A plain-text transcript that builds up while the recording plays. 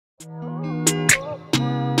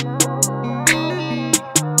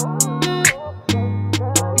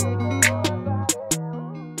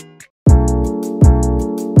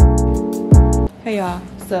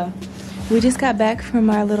So we just got back from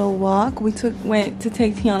our little walk. We went to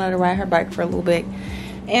take Tiana to ride her bike for a little bit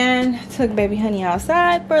and took baby honey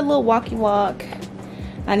outside for a little walkie walk.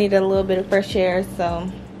 I needed a little bit of fresh air, so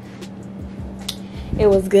it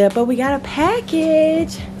was good. But we got a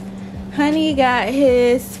package. Honey got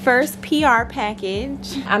his first PR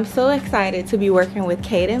package. I'm so excited to be working with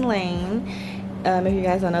Kate and Lane. If you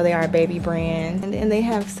guys don't know, they are a baby brand, and they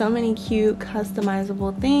have so many cute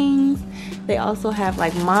customizable things. They also have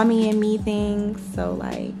like mommy and me things. So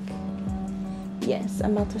like, yes,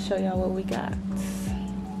 I'm about to show y'all what we got.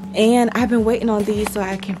 And I've been waiting on these so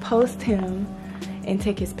I can post him and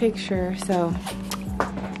take his picture. So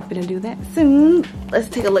I'm gonna do that soon. Let's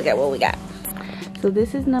take a look at what we got. So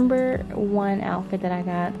this is number 1 outfit that I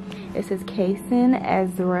got. It says Kason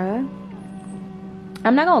Ezra.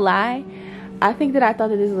 I'm not gonna lie, I think that I thought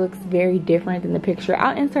that this looks very different than the picture.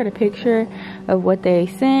 I'll insert a picture of what they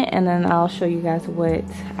sent and then I'll show you guys what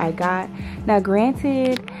I got. Now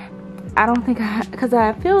granted, I don't think because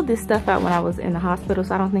I filled this stuff out when I was in the hospital,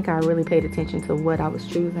 so I don't think I really paid attention to what I was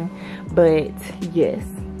choosing. But yes,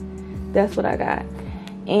 that's what I got.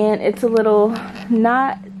 And it's a little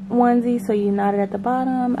knot onesie, so you knot it at the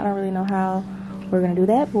bottom. I don't really know how we're gonna do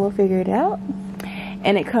that, but we'll figure it out.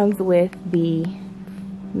 And it comes with the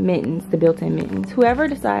mittens, the built-in mittens. Whoever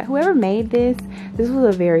made this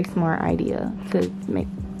was a very smart idea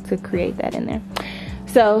to create that in there.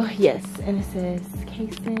 So yes, and it says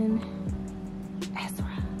Kason Ezra.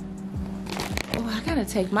 Oh, I gotta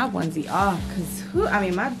take my onesie off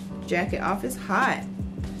because my jacket off is hot.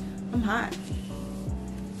 I'm hot.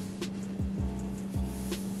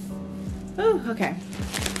 Oh, okay.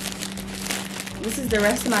 This is the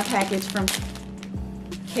rest of my package from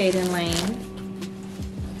Kate and Lane.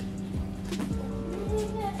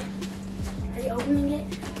 Are you opening it?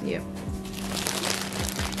 Yep.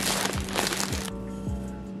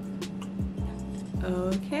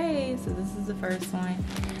 Okay, so this is the first one.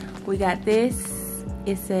 We got this.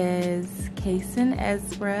 It says Kason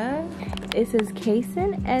Ezra. It says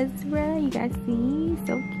Kason Ezra. You guys see?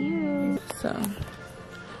 So cute. So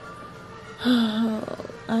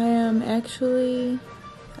I am actually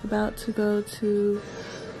about to go to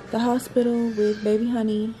the hospital with baby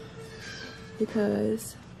honey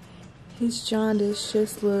because his jaundice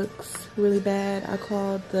just looks really bad. I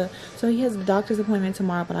called so he has a doctor's appointment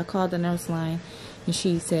tomorrow, but I called the nurse line and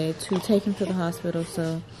she said to take him to the hospital.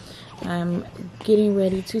 So I'm getting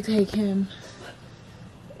ready to take him.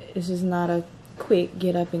 It's just not a quick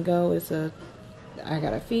get up and go. I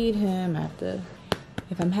gotta feed him.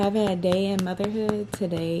 If I'm having a day in motherhood,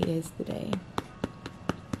 today is the day.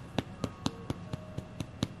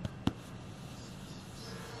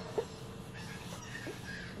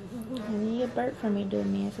 You need a burp from me,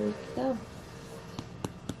 doing me, so we can go.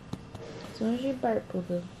 As soon as you burp,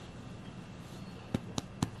 boo-boo.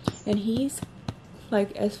 And he's,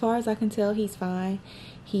 like, as far as I can tell, he's fine.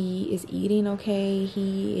 He is eating okay.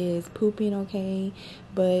 He is pooping okay.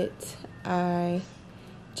 But I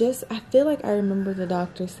feel like I remember the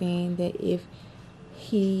doctor saying that if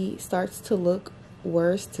he starts to look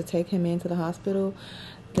worse, to take him into the hospital.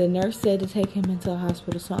 The nurse said to take him into the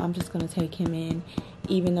hospital, so I'm just going to take him in,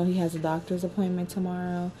 even though he has a doctor's appointment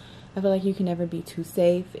tomorrow. I feel like you can never be too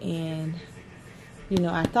safe, and, you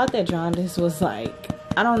know, I thought that jaundice was like,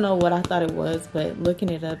 I don't know what I thought it was, but looking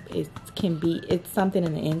it up, it's something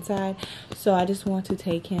in the inside. So I just want to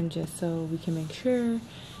take him just so we can make sure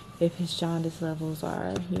if his jaundice levels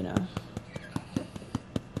are, you know,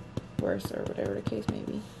 worse or whatever the case may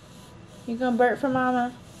be. You gonna burp for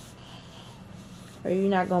mama? Or you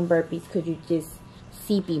not gonna burpees because you just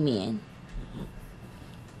sleepy man?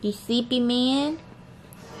 You sleepy man?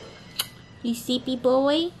 You sleepy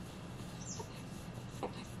boy?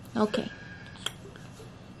 Okay.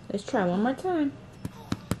 Let's try one more time.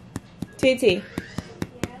 TT. Yeah?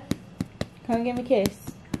 Come give me a kiss.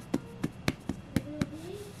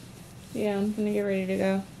 Yeah, I'm gonna get ready to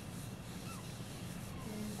go.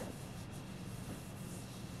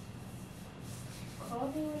 Call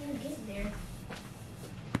me when you get there.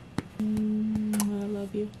 I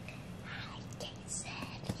love you.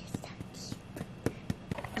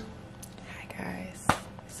 Hi guys.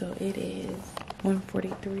 So it is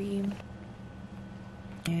 1:43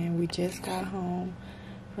 and we just got home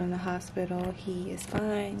from the hospital. He is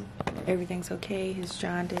fine. Everything's okay. His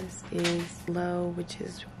jaundice is low, which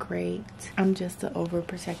is great. I'm just an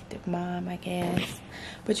overprotective mom, I guess.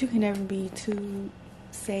 But you can never be too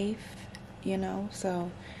safe, you know? So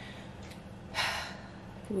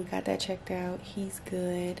we got that checked out. He's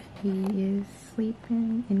good. He is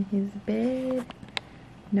sleeping in his bed.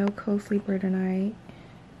 No co-sleeper tonight.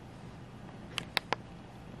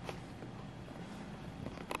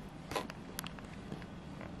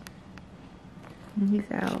 He's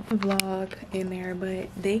out. Vlog in there, but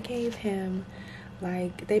they gave him,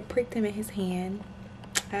 like, they pricked him in his hand.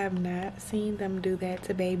 I have not seen them do that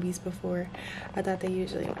to babies before. I thought they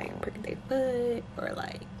usually like prick their foot or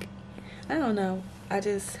like, I don't know.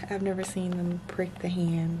 I've never seen them prick the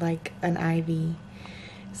hand like an IV.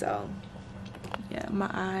 So yeah, my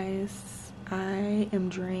eyes, I am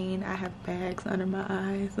drained. I have bags under my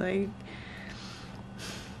eyes, like,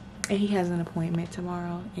 and he has an appointment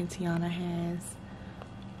tomorrow, and Tiana has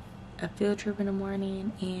a field trip in the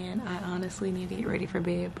morning, and I honestly need to get ready for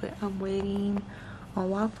bed, but I'm waiting on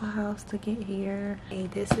Waffle House to get here. Hey,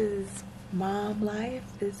 this is mom life.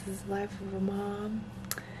 This is life of a mom.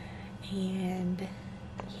 And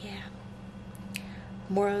yeah,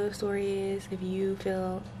 moral of the story is, if you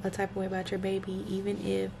feel a type of way about your baby, even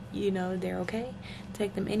if you know they're okay,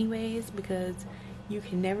 take them anyways, because you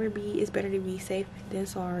can never be, it's better to be safe than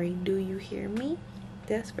sorry. Do you hear me?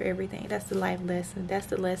 That's for everything. That's the life lesson. That's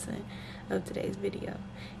the lesson of today's video.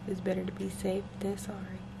 It's better to be safe than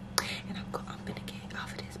sorry. And I'm gonna get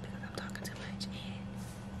off of this because I'm talking too much. And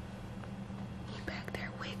he back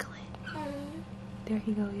there wiggling. There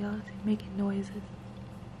he go, y'all. He's making noises.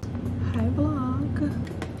 Hi vlog.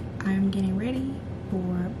 I'm getting ready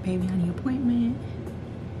for baby honey appointment.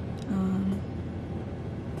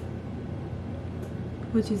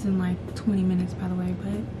 Which is in like 20 minutes, by the way,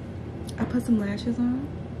 but I put some lashes on.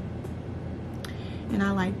 And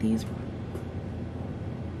I like these.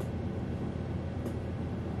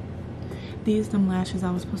 These are them lashes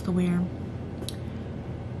I was supposed to wear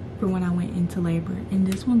for when I went into labor. And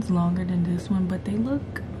this one's longer than this one, but they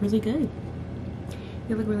look really good.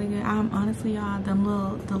 They look really good. Honestly, y'all, the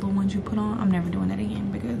little ones you put on, I'm never doing that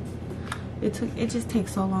again because it just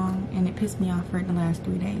takes so long and it pissed me off for the last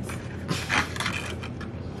 3 days.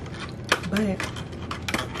 But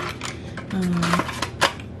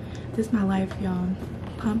this is my life, y'all.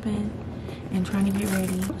 Pumping and trying to get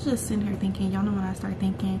ready. I was just sitting here thinking, y'all know when I start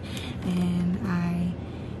thinking, and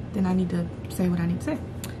then I need to say what I need to say.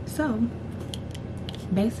 So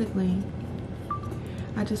basically,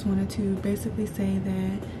 I just wanted to basically say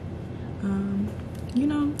that you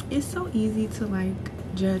know, it's so easy to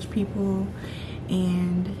like judge people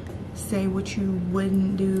and say what you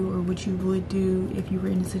wouldn't do or what you would do if you were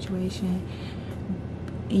in a situation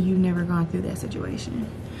and you've never gone through that situation.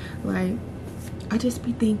 Like, I just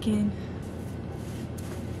be thinking,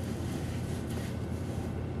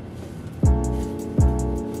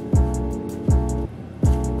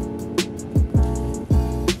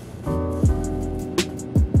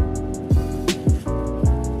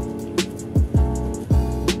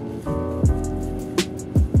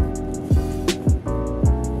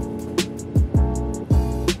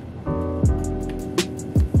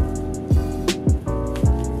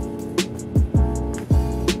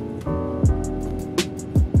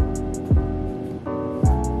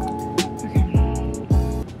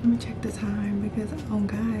 oh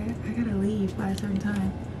God, I gotta leave by a certain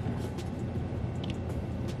time.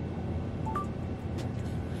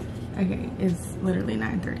 Okay, it's literally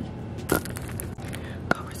 9:30.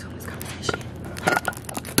 Go resume this conversation.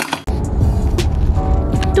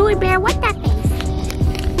 Doy Bear, what that face?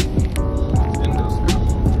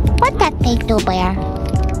 What that face, Doy Bear?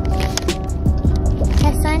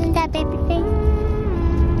 That sun, that baby face?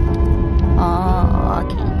 Oh,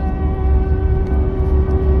 okay.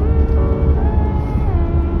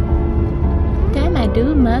 That my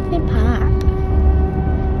dude Muffin Pop.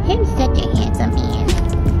 Him such a handsome man.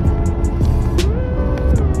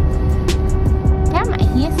 That my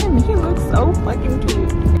handsome man. He looks so fucking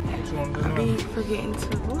cute. I be forgetting to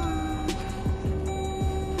vlog.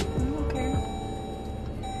 Okay.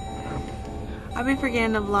 I be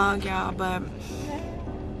forgetting to vlog, y'all, but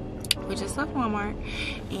we just left Walmart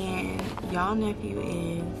and y'all nephew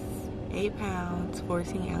is 8 pounds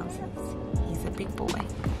 14 ounces. He's a big boy.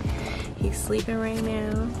 He's sleeping right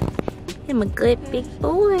now. I'm a good big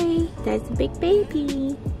boy. That's a big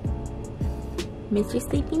baby. Mr.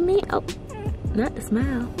 Sleepy Man. Oh, not the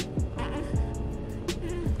smile.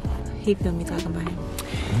 He feel me talking about him.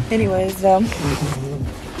 Anyways, I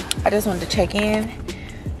just wanted to check in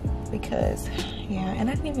because, yeah, and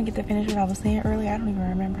I didn't even get to finish what I was saying earlier. I don't even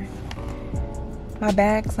remember. My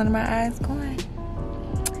bags under my eyes going?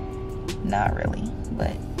 Not really,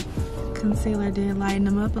 but concealer did lighten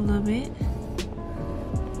them up a little bit.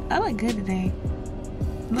 I look good today.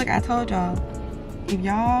 Look, I told y'all, if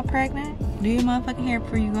y'all pregnant, do your motherfucking hair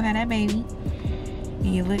before you go have that baby.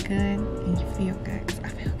 And you look good and you feel good, because I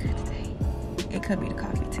feel good today. It could be the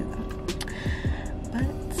coffee too though.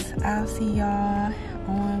 But I'll see y'all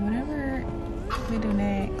on whatever we do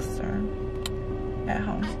next or at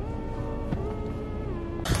home.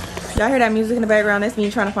 Y'all hear that music in the background? That's me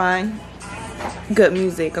trying to find good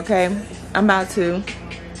music, okay? I'm about to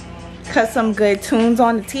cut some good tunes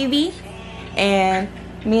on the TV, and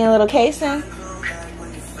me and little Kason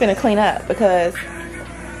gonna clean up because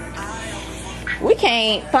we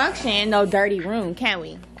can't function in no dirty room, can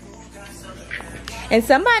we? And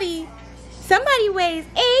somebody weighs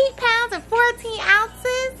 8 pounds and 14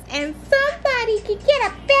 ounces, and somebody can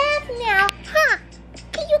get a bath now, huh?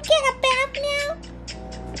 Can you get a bath now?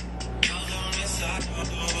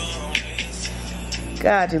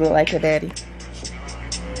 God, you look like your daddy.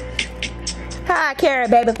 I carried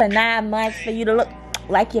baby for 9 months for you to look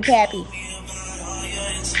like your pappy.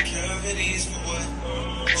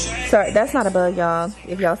 Sorry, that's not a bug, y'all.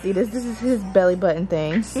 If y'all see this, this is his belly button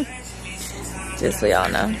thing. Just so y'all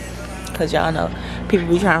know. Because y'all know people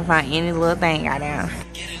be trying to find any little thing out there.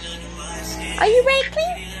 Are you ready to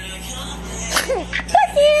clean?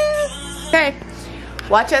 Thank you. Okay,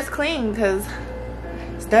 watch us clean because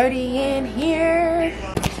it's dirty in here.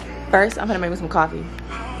 First, I'm gonna make me some coffee.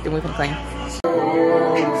 Then we're gonna clean.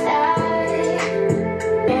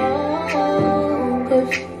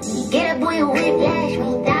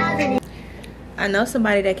 I know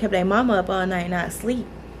somebody that kept their mama up all night not asleep.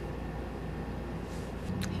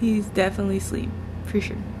 He's definitely asleep, for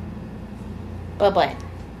sure. But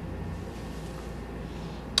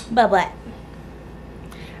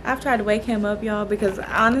I've tried to wake him up, y'all, because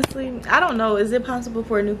honestly, I don't know, is it possible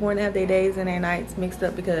for a newborn to have their days and their nights mixed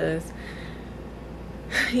up? Because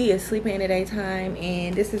he is sleeping in the daytime,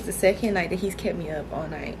 and this is the second night that he's kept me up all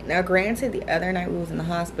night. Now granted, the other night we was in the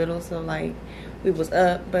hospital, so like we was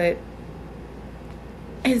up, but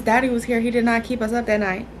his daddy was here. He did not keep us up that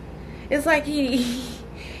night. It's like he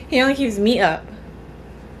only keeps me up,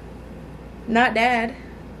 not dad.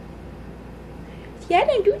 See, I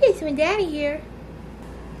didn't do this when daddy here.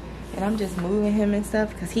 And I'm just moving him and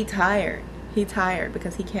stuff because he tired. He tired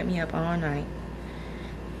because he kept me up all night.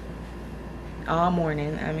 All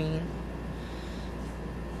morning, I mean.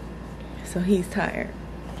 So he's tired.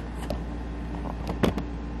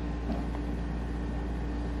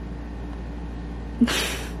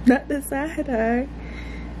 Not the side eye.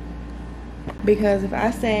 Because if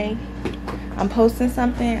I say I'm posting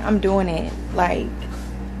something, I'm doing it. Like,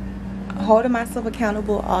 holding myself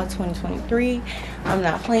accountable all 2023. I'm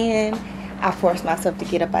not playing. I force myself to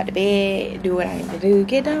get up out of bed, do what I need to do,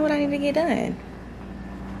 get done what I need to get done.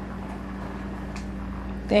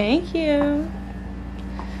 Thank you.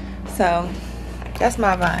 So that's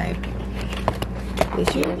my vibe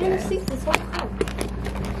this year, guys.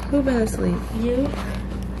 Who been asleep? You?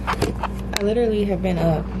 I literally have been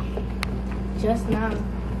up Just now.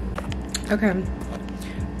 Okay.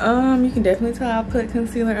 You can definitely tell I put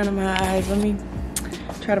concealer under my eyes. Let me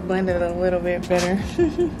try to blend it a little bit better.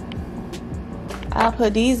 I'll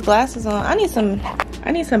put these glasses on. I need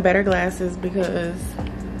some better glasses because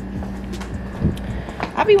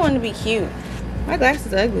I be wanting to be cute. My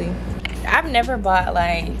glasses ugly. I've never bought,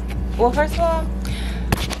 like, well, first of all,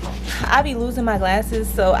 I be losing my glasses,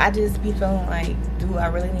 so I just be feeling like, do I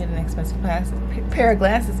really need an expensive pair of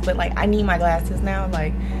glasses? But like, I need my glasses now.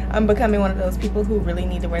 Like, I'm becoming one of those people who really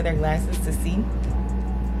need to wear their glasses to see.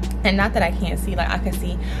 And not that I can't see, like I can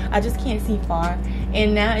see, I just can't see far.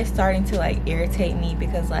 And now it's starting to like irritate me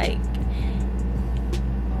because like,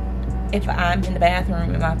 if I'm in the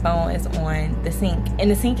bathroom and my phone is on the sink,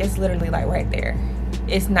 and the sink is literally like right there,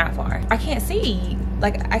 it's not far, I can't see,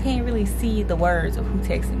 like I can't really see the words of who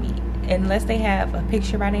texted me unless they have a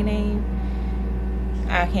picture by their name.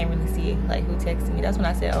 I can't really see like who texted me. That's when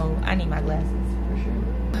I said, oh, I need my glasses for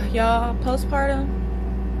sure. Y'all, postpartum,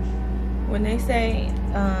 when they say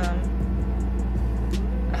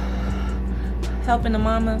helping the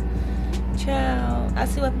mama, child, I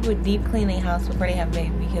see why people deep clean their house before they have a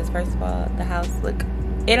baby, because first of all, the house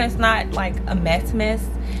it is not like a mess,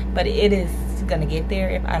 but it is gonna get there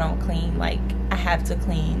if I don't clean. Like, I have to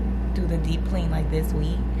do the deep clean like this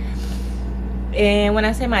week. And when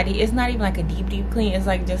I say my deep, it's not even like a deep clean. It's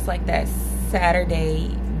like just like that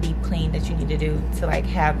Saturday deep clean that you need to do to like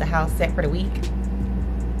have the house set for the week.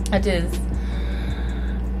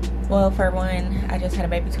 Well, for one, I just had a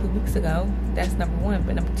baby 2 weeks ago. That's number one.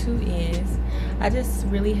 But number two is I just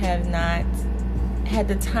really have not had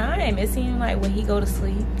the time. It seemed like when he go to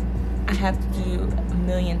sleep, I have to do a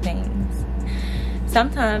million things.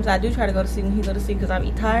 Sometimes I do try to go to sleep when he go to sleep because I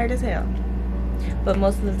be tired as hell. But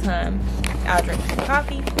most of the time, I'll drink some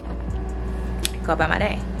coffee, go about my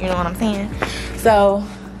day. You know what I'm saying? So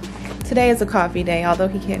today is a coffee day, although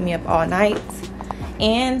he kept me up all night.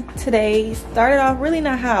 And today started off really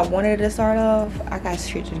not how I wanted it to start off. I got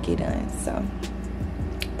shit to get done, so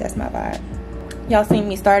that's my vibe. Y'all seen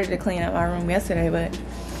me started to clean up my room yesterday, but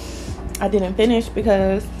I didn't finish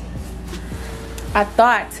because I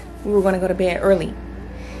thought we were going to go to bed early.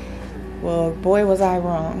 Well, boy, was I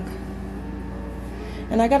wrong.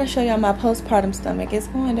 And I got to show y'all my postpartum stomach. It's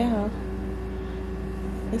going down.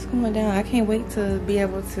 It's going down. I can't wait to be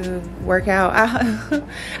able to work out.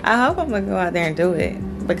 I hope I'm going to go out there and do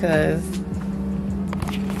it because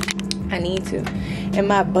I need to. And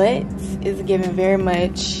my butt is giving very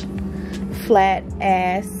much flat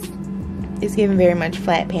ass. It's giving very much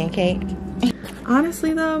flat pancake.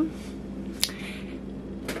 Honestly though,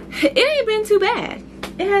 it ain't been too bad.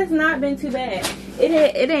 It has not been too bad.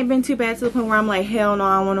 It ain't been too bad to the point where I'm like, hell no,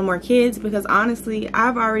 I don't want no more kids, because honestly,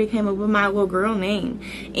 I've already came up with my little girl name.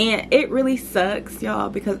 And it really sucks, y'all,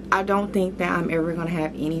 because I don't think that I'm ever gonna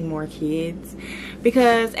have any more kids.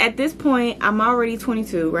 Because at this point, I'm already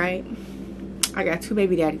 22, right? I got 2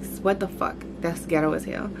 baby daddies. What the fuck? That's ghetto as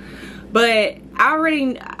hell. But I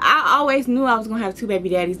always knew I was gonna have 2 baby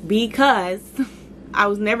daddies because I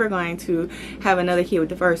was never going to have another kid with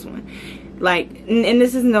the first one. Like, and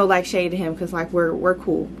this is no like shade to him, because like we're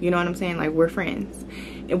cool, you know what I'm saying? Like, we're friends,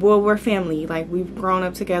 and well, we're family. Like, we've grown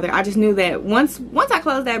up together. I just knew that once I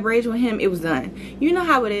closed that bridge with him, it was done. You know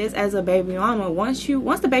how it is as a baby mama. Once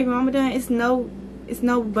the baby mama done, it's no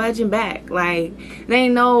budging back. Like, there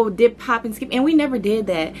ain't no dip, hop, and skip. And we never did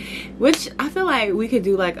that, which I feel like we could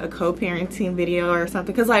do like a co-parenting video or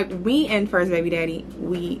something, because like we and first baby daddy,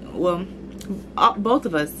 both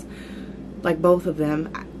of us, like both of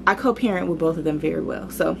them, I co-parent with both of them very well,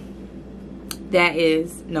 so that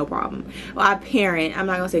is no problem. Well, I parent, I'm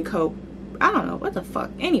not gonna say I don't know what the fuck.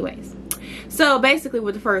 Anyways, so basically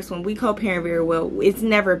with the first one, we co-parent very well. It's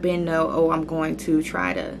never been no, oh, I'm going to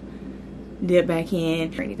try to dip back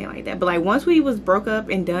in or anything like that. But like once we was broke up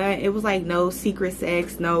and done, it was like no secret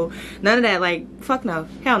sex, no, none of that. Like, fuck no,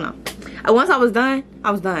 hell no. Once I was done, I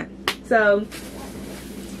was done. So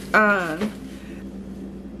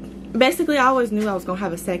basically I always knew I was gonna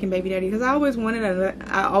have a second baby daddy, because I always wanted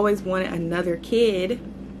another kid.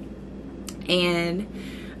 And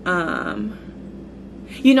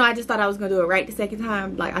you know, I just thought I was gonna do it right the second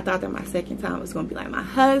time. Like, I thought that my second time was gonna be like my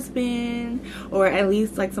husband, or at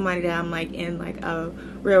least like somebody that I'm like in like a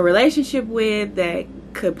real relationship with, that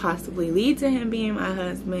could possibly lead to him being my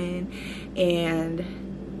husband.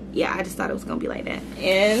 And yeah, I just thought it was gonna be like that.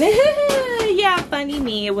 And yeah, funny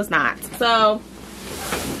me, it was not. So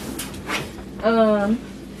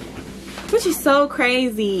which is so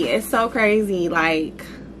crazy. It's so crazy, like,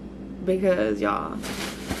 because y'all,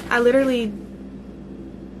 I literally,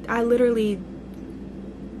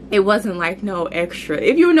 it wasn't like no extra.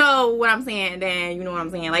 If you know what I'm saying, then you know what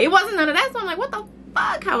I'm saying. Like, it wasn't none of that. So I'm like, what the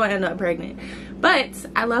fuck, how I end up pregnant? But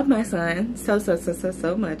I love my son so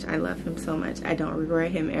much. I love him so much. I don't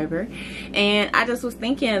regret him ever. And I just was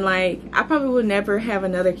thinking, like, I probably would never have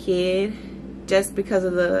another kid, just because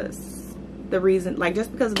of the reason, like,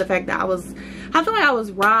 just because of the fact that I feel like I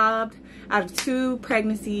was robbed out of 2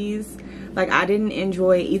 pregnancies. Like, I didn't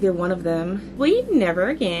enjoy either one of them. We never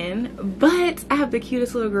again. But I have the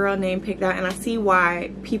cutest little girl name picked out, and I see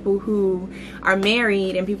why people who are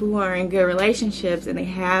married and people who are in good relationships and they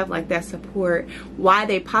have like that support, why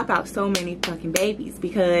they pop out so many fucking babies.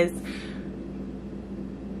 Because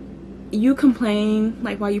you complain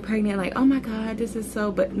like while you're pregnant, like, oh my god, this is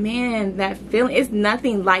so, but man, that feeling, it's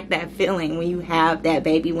nothing like that feeling when you have that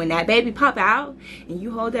baby. When that baby pop out and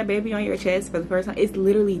you hold that baby on your chest for the first time, it's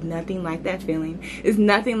literally nothing like that feeling. It's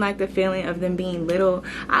nothing like the feeling of them being little.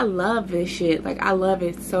 I love this shit. Like, I love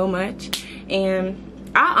it so much.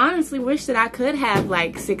 And I honestly wish that I could have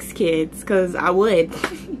like 6 kids, because I would.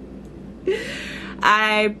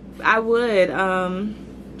 I would.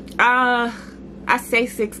 I say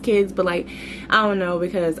 6 kids, but like, I don't know,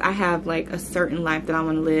 because I have like a certain life that I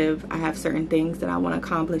want to live. I have certain things that I want to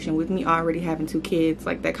accomplish, and with me already having 2 kids,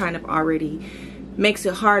 like, that kind of already makes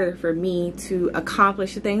it harder for me to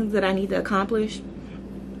accomplish the things that I need to accomplish.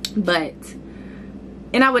 But,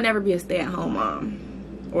 and I would never be a stay-at-home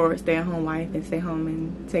mom or a stay-at-home wife and stay home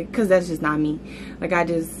and take, because that's just not me. Like, I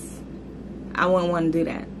wouldn't want to do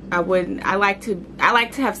that. I like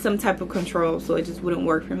to have some type of control, so it just wouldn't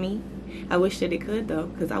work for me. I wish that it could though,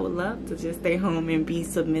 because I would love to just stay home and be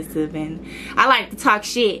submissive, and I like to talk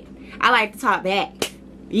shit. I like to talk back.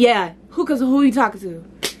 Yeah, who you talking to?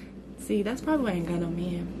 See, that's probably why I ain't got no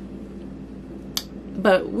man.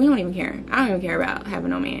 But we don't even care. I don't even care about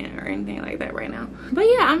having no man or anything like that right now. But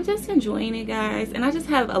yeah, I'm just enjoying it, guys, and I just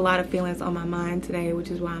have a lot of feelings on my mind today, which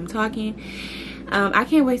is why I'm talking. I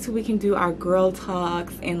can't wait till we can do our girl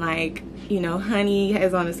talks, and like, you know, honey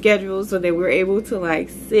has on a schedule so that we're able to like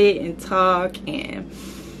sit and talk and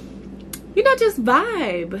you know, just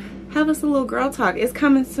vibe. Have us a little girl talk. It's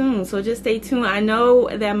coming soon, so just stay tuned. I know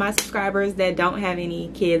that my subscribers that don't have any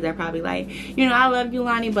kids are probably like, you know, I love you,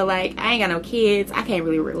 Lonnie, but like, I ain't got no kids. I can't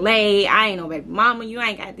really relate. I ain't no baby mama. You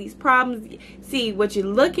ain't got these problems. See, what you're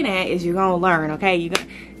looking at is you're gonna learn, okay?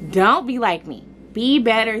 Don't be like me. Be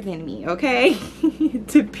better than me, okay?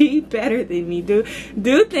 To be better than me. Do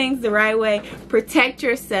things the right way. Protect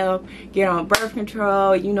yourself. Get on birth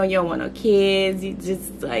control. You know you don't want no kids. You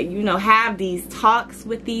just, like, you know, have these talks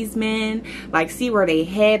with these men. Like, see where they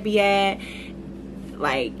head be at.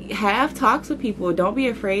 Like, have talks with people. Don't be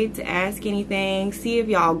afraid to ask anything. See if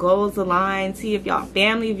y'all goals align. See if y'all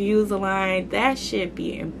family views align. That should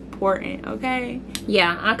be important, okay?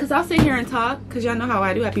 Yeah, because I'll sit here and talk, because y'all know how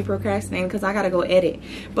I do. I be procrastinating because I gotta go edit.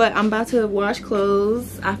 But I'm about to wash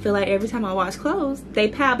clothes. I feel like every time I wash clothes, they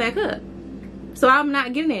pile back up. So I'm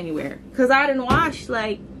not getting anywhere, because I didn't wash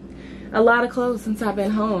like a lot of clothes since I've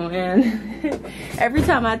been home, and every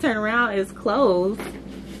time I turn around, it's clothes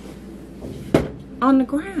on the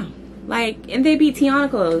ground. Like, and they be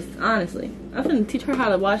Tiana clothes, honestly. I'm gonna teach her how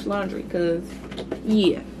to wash laundry, because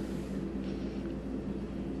yeah.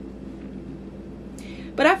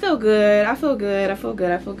 But I feel good. I feel good. I feel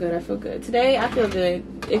good. I feel good. I feel good. Today I feel good.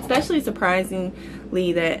 Especially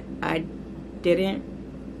surprisingly that I didn't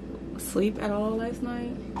sleep at all last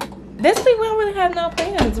night. This week we don't really have no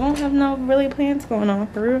plans. We don't have no really plans going on,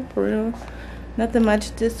 for real, for real. Nothing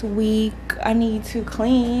much this week. I need to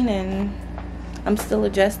clean, and I'm still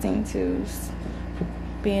adjusting to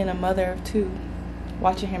being a mother of two,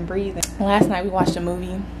 watching him breathe. Last night we watched a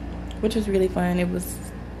movie, which was really fun. It was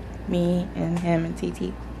me and him and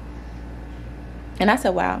TT, and I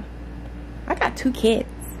said, wow, I got 2 kids.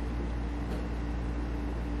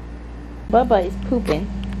 Bubba is pooping,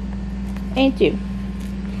 ain't you?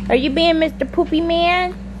 Are you being Mr. Poopy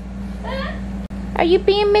Man? Are you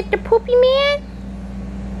being Mr. Poopy Man?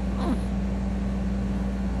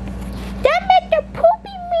 That Mr.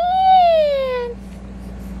 Poopy Man.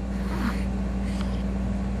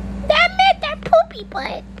 That Mr. Poopy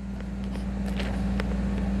Butt.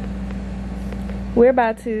 We're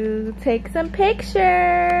about to take some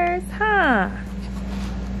pictures, huh?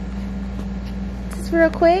 Just real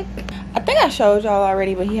quick. I think I showed y'all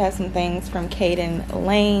already, but he has some things from Caden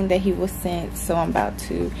Lane that he was sent. So I'm about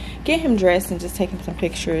to get him dressed and just take him some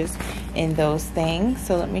pictures in those things.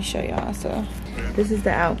 So let me show y'all. So this is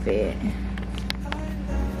the outfit.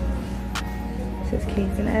 This is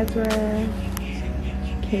Case and Ezra.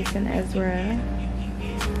 Case and Ezra.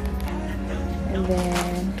 And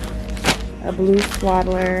then a blue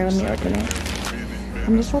swaddler. Let me open it.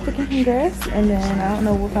 I'm just about to get him dressed, and then I don't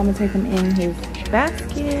know if I'm gonna take him in his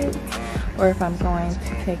basket or if I'm going to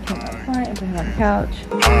take him up front and put him on the couch.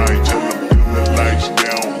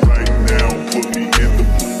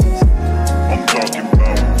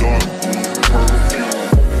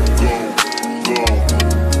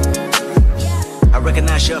 I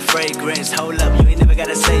recognize your fragrance. Hold up, you ain't never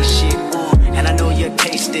gotta say shit. And I know your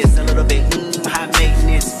taste is a little bit high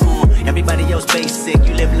maintenance. Everybody else basic.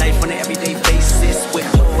 You live life on an everyday basis with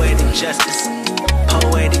poetic justice.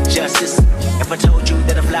 Poetic justice. If I told you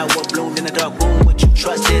that a flower bloomed in a dark room, would you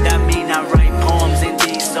trust it? I mean, I write poems in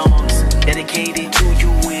these songs dedicated to you.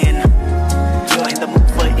 When you're in the mood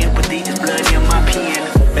for empathy, there's blood in my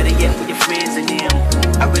pen. Better yet, for your friends and them.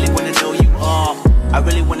 I really wanna know you all. I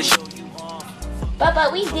really wanna show you all.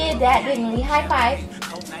 But we did that, didn't we? High five.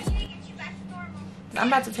 I'm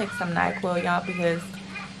about to take some NyQuil, y'all, because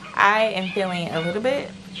I am feeling a little bit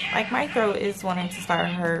like my throat is wanting to start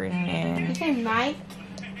hurting. And You say Nike?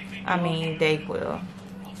 I mean Dayquil.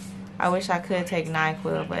 I wish I could take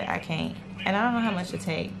NyQuil, but I can't, and I don't know how much to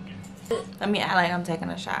take. Let me act like I'm taking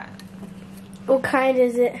a shot. What kind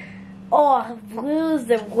is it? Oh, blue's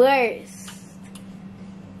the worst.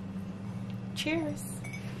 Cheers.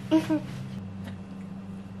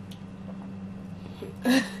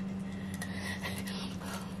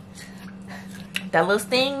 That little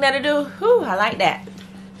sting that it do, whew, I like that.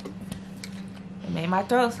 It made my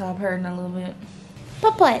throat stop hurting a little bit.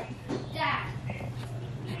 What?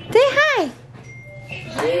 Say hi.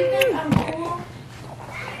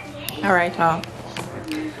 All right, y'all.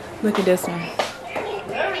 Look at this one.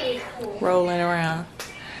 Rolling around.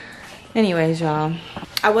 Anyways, y'all.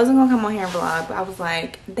 I wasn't gonna come on here and vlog, but I was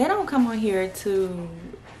like, they don't come on here to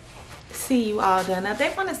see you all done up.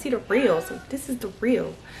 They want to see the real, so this is the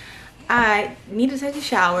real. I need to take a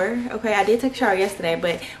shower. Okay, I did take a shower yesterday,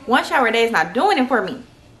 but one shower a day is not doing it for me.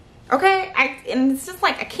 Okay, and it's just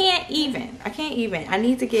like I can't even. I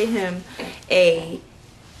need to get him a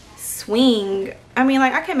swing. I mean,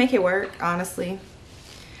 like, I can make it work, honestly.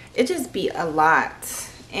 It just be a lot,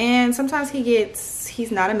 And sometimes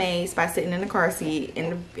he's not amazed by sitting in the car seat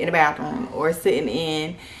in the bathroom, or sitting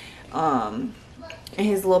in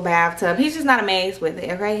his little bathtub. He's just not amazed with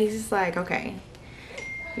it, okay? He's just like, okay,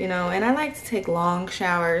 you know. And I like to take long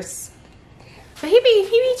showers, but he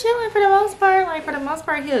be chilling for the most part. Like, for the most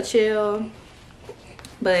part, he'll chill,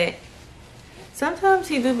 but sometimes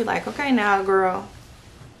he do be like, okay, now girl,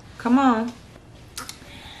 come on.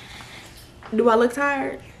 Do I look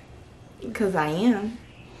tired? Because I am.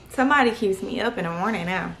 Somebody keeps me up in the morning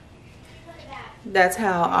now. That's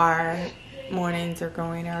how our mornings are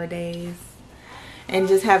going, our days. And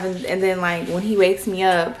then like when he wakes me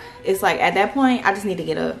up, it's like at that point I just need to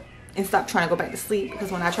get up and stop trying to go back to sleep,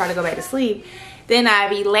 because when I try to go back to sleep, then I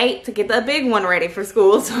be late to get the big one ready for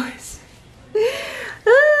school. So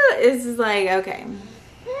it's just like, okay,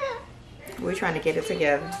 we're trying to get it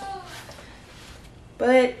together.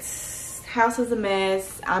 But house is a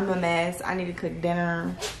mess, I'm a mess, I need to cook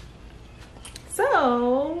dinner.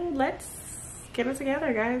 So let's get it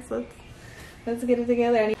together, guys. Let's get it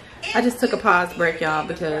together. I just took a pause break, y'all,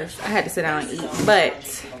 because I had to sit down and eat.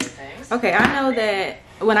 But okay, I know that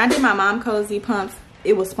when I did my Mom Cozy pumps,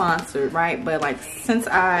 it was sponsored, right? But like, since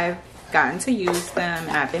I've gotten to use them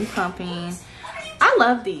and I've been pumping, I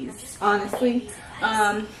love these, honestly.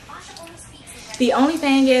 The only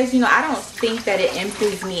thing is, you know, I don't think that it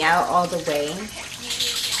empties me out all the way,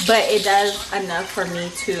 but it does enough for me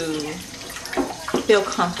to feel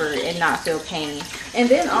comfort and not feel pain. And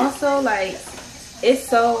then also, like, it's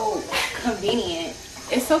so convenient.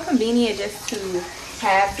 It's so convenient just to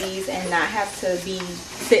have these and not have to be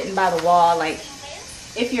sitting by the wall. Like,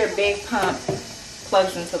 if your big pump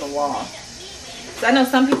plugs into the wall. So I know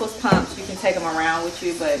some people's pumps, you can take them around with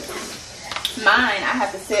you, but mine, I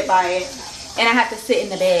have to sit by it. And I have to sit in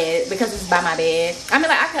the bed because it's by my bed. I mean,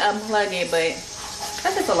 like, I could unplug it, but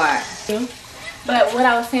that's just a lot. But what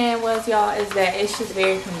I was saying was, y'all, is that it's just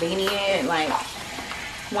very convenient. Like,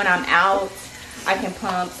 when I'm out, I can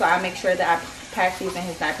pump. So I make sure that I pack these in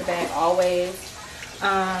his diaper bag always.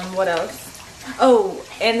 What else? Oh,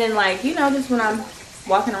 and then, like, you know, just when I'm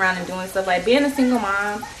walking around and doing stuff, like being a single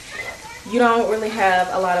mom, you don't really have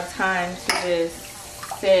a lot of time to just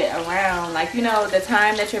sit around. Like, you know, the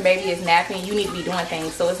time that your baby is napping, you need to be doing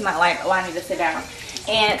things. So it's not like, oh, I need to sit down.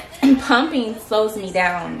 And pumping slows me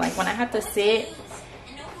down. Like, when I have to sit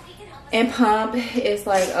and pump, it's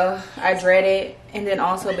like, I dread it. And then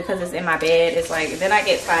also because it's in my bed, it's like, then I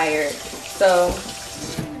get tired. So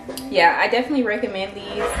yeah, I definitely recommend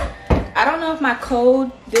these. I don't know if my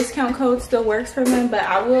discount code still works for them, but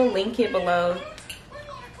I will link it below.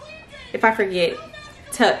 If I forget,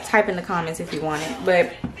 type in the comments if you want it.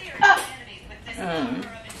 But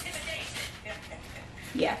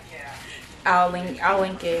yeah, I'll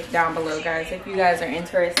link it down below, guys, if you guys are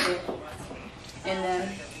interested. And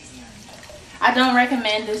then I don't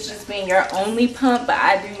recommend this just being your only pump, but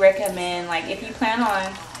I do recommend, like, if you plan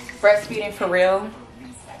on breastfeeding for real,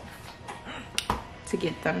 to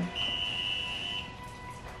get them.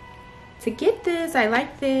 To get this, I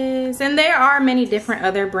like this. And there are many different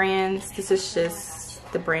other brands. This is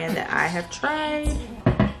just the brand that I have tried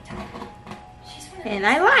and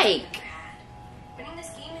I like.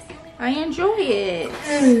 I enjoy it.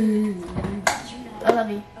 I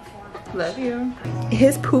love you. Love you.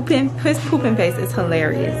 His pooping face is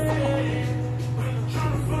hilarious.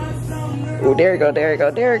 Oh, there you go, there you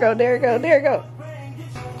go, there you go, there you go, there you go.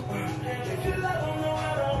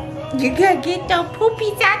 You gotta get those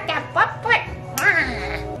poopies out that butt.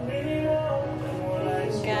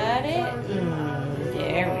 Got it?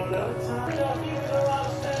 There we go.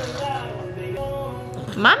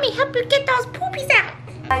 Mommy, help you get those poopies out.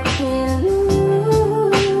 I can't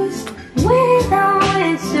lose without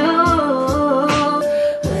you.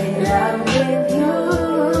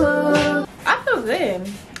 I feel good.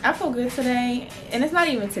 I feel good today. And it's not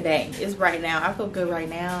even today. It's right now. I feel good right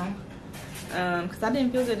now. Because I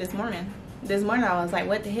didn't feel good this morning. This morning I was like,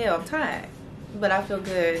 what the hell, I'm tired. But I feel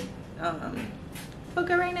good. Feel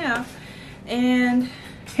good right now. And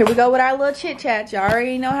here we go with our little chit chat. Y'all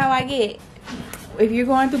already know how I get. If you're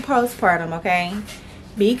going through postpartum, okay,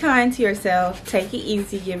 be kind to yourself. Take it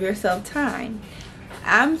easy. Give yourself time.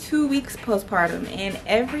 I'm 2 weeks postpartum, and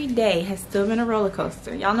every day has still been a roller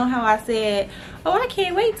coaster. Y'all know how I said, oh, I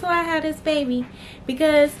can't wait till I have this baby,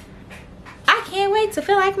 because I can't wait to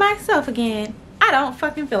feel like myself again. I don't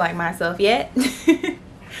fucking feel like myself yet.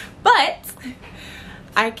 But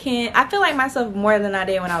I feel like myself more than I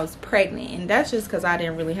did when I was pregnant, and that's just because I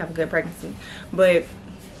didn't really have a good pregnancy. But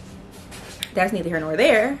that's neither here nor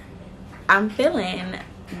there. I'm feeling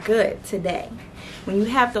good today. when you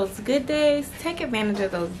have those good days, take advantage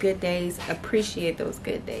of those good days, appreciate those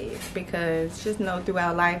good days, because just know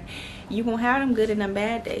throughout life you gonna have them good and them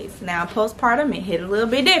bad days. Now postpartum, it hit a little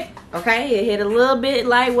bit different, okay? It hit a little bit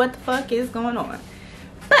like, what the fuck is going on?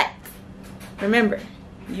 But remember,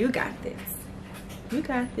 you got this. You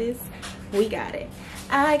got this. We got it.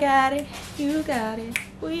 I got it. You got it.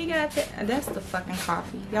 We got it. That's the fucking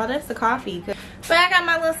coffee, y'all. That's the coffee. But I got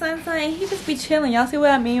my little son, he just be chilling. Y'all see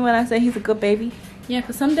what I mean when I say he's a good baby? Yeah,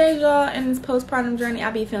 for some days, y'all, in this postpartum journey,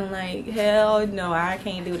 I be feeling like, hell no, I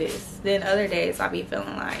can't do this. Then other days, I be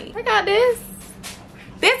feeling like, I got this.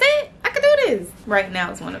 That's it. I can do this. Right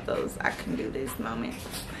now, it's one of those I can do this moments,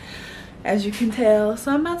 as you can tell.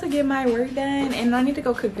 So I'm about to get my work done, and I need to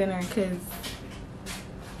go cook dinner, because,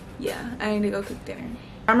 yeah, I need to go cook dinner.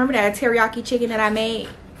 I remember that teriyaki chicken that I made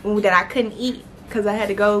that I couldn't eat because I had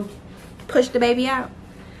to go push the baby out.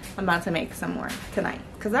 I'm about to make some more tonight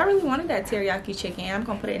because I really wanted that teriyaki chicken. I'm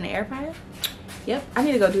gonna put it in the air fryer. Yep, I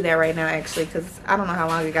need to go do that right now actually, because I don't know how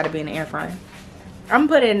long it got to be in the air fryer. I'm gonna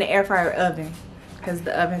put it in the air fryer oven because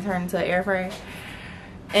the oven turned into an air fryer.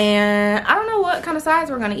 And I don't know what kind of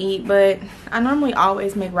sides we're gonna eat, but I normally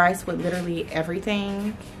always make rice with literally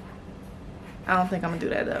everything. I don't think I'm gonna do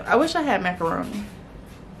that though. I wish I had macaroni.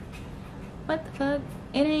 What the fuck?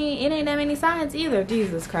 It ain't that many sides either.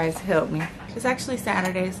 Jesus Christ, help me. It's actually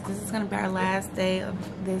Saturday, so this is gonna be our last day of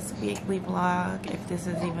this weekly vlog, if this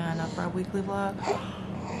is even enough for a weekly vlog.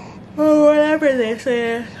 Or whatever they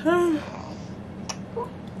said.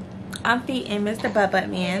 I'm feeding Mr. Butt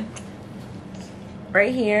Man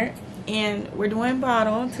right here, and we're doing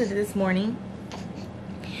bottle to this morning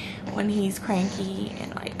when he's cranky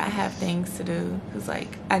and like I have things to do, because like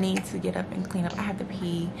I need to get up and clean up. I have to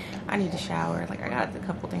pee, I need to shower, like I got a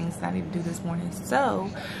couple things that I need to do this morning. So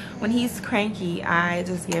when he's cranky, I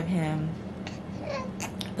just give him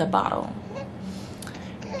the bottle.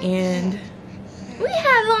 And We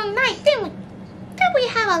had a long night, didn't we? Did we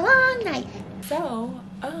have a long night? so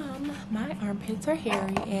my armpits are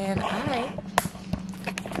hairy and I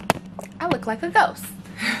look like a ghost.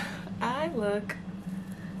 I look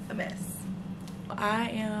a mess. I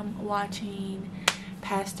am watching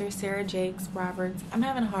Pastor Sarah Jakes Roberts. I'm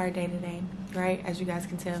having a hard day today, right, as you guys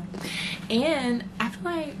can tell. And I feel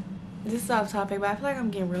like, this is off topic, but I feel like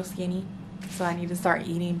I'm getting real skinny, so I need to start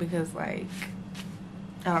eating, because like,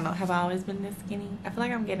 I don't know, have I always been this skinny? I feel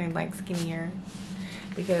like I'm getting like skinnier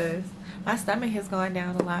because my stomach has gone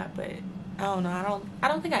down a lot, but I don't know, I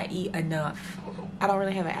don't think I eat enough. I don't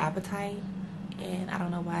really have an appetite, and I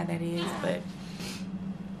don't know why that is, but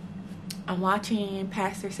I'm watching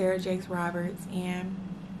Pastor Sarah Jakes Roberts, and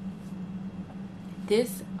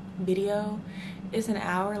this video is an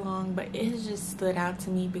hour long, but it has just stood out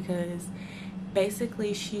to me because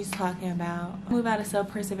basically she's talking about move out of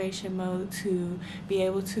self-preservation mode to be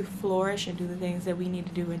able to flourish and do the things that we need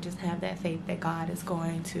to do, and just have that faith that God is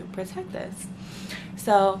going to protect us.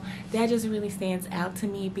 So that just really stands out to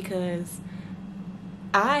me, because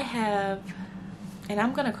I have, and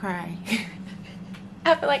I'm gonna cry.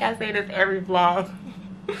 I feel like I say this every vlog.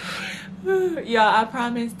 Y'all, I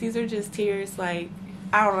promise these are just tears. Like,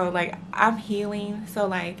 I don't know, like I'm healing, so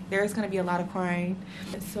like there's gonna be a lot of crying.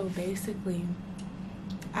 So basically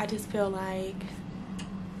I just feel like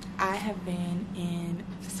I have been in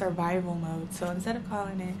survival mode. So instead of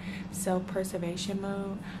calling it self-preservation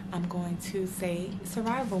mode, I'm going to say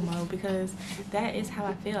survival mode, because that is how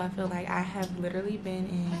I feel. I feel like I have literally been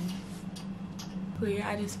in clear.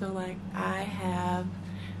 I just feel like I have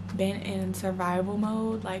been in survival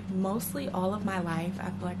mode like mostly all of my life. I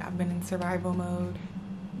feel like I've been in survival mode.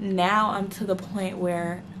 Now I'm to the point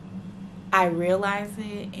where I realize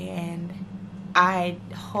it and I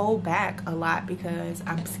hold back a lot because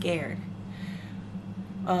I'm scared.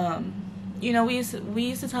 You know, we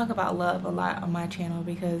used to talk about love a lot on my channel,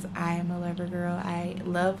 because I am a lover girl. I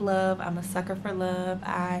love love. I'm a sucker for love.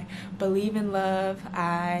 I believe in love.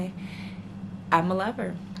 I'm a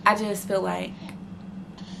lover. I just feel like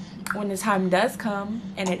when the time does come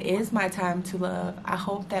and it is my time to love, I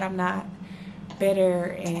hope that I'm not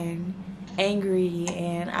bitter and angry,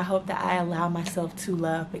 and I hope that I allow myself to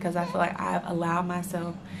love, because I feel like I've allowed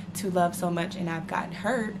myself to love so much and I've gotten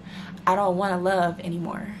hurt. I don't want to love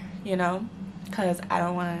anymore, you know, because I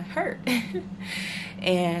don't want to hurt.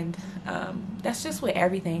 And that's just with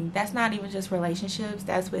everything. That's not even just relationships,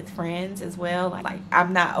 that's with friends as well. Like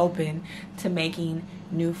I'm not open to making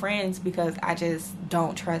new friends because I just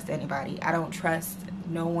don't trust anybody. I don't trust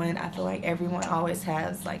no one. I feel like everyone always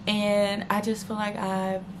has like, and I just feel like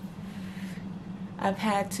I've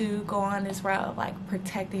had to go on this route of like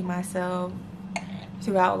protecting myself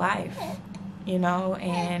throughout life, you know.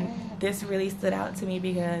 And this really stood out to me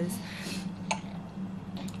because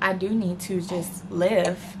I do need to just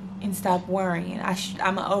live and stop worrying.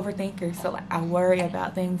 I'm an overthinker, so like, I worry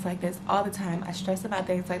about things like this all the time. I stress about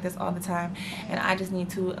things like this all the time, and I just need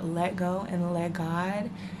to let go and let God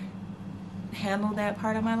handle that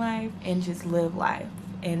part of my life and just live life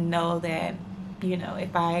and know that, you know,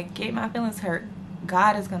 if I get my feelings hurt,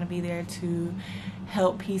 God is going to be there to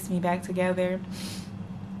help piece me back together.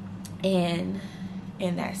 And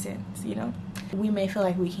in that sense, you know, we may feel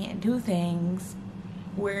like we can't do things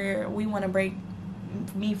where we want to break.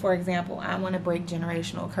 Me, for example, I want to break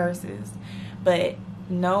generational curses, but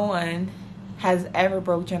no one has ever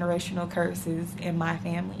broke generational curses in my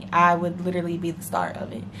family. I would literally be the start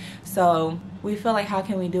of it. So we feel like, how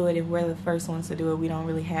can we do it if we're the first ones to do it? We don't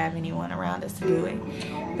really have anyone around us to do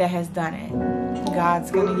it that has done it.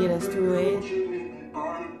 God's gonna get us through it.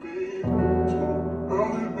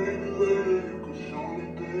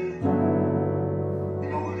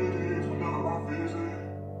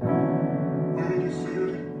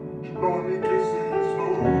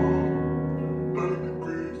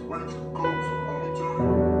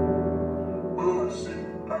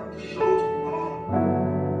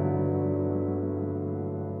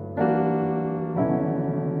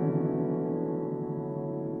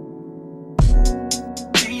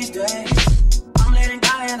 I'm letting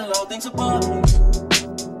God handle all things above me.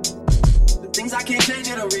 The things I can't change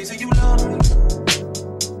are the reason you love me.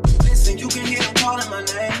 Listen, you can hear them calling my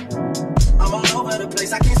name. I'm all over the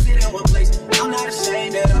place, I can't sit in one place. I'm not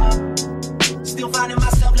ashamed at all. Still finding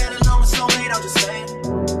myself, let alone a soulmate, I'm just saying.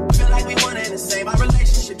 Feel like we one and the same, our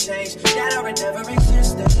relationship changed. That or it never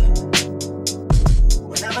existed.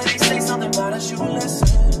 Whenever they say something about us, you will listen.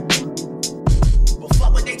 Well,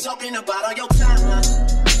 fuck what they talking about on your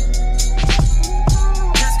timeline.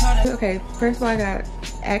 Okay, first of all, I got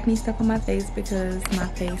acne stuff on my face because my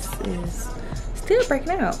face is still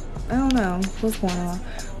breaking out. I don't know what's going on.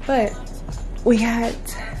 But we got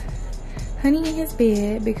Honey in his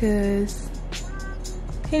bed because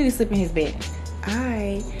he needs to sleep in his bed.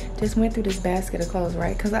 I just went through this basket of clothes,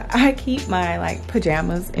 right? Because I keep my like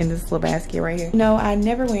pajamas in this little basket right here. No, I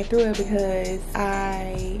never went through it because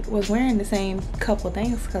I was wearing the same couple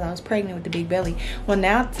things because I was pregnant with the big belly. Well,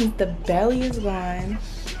 now since the belly is gone,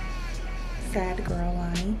 sad girl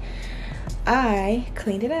Lonnie, I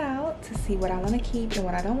cleaned it out to see what I want to keep and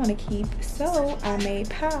what I don't want to keep. So I made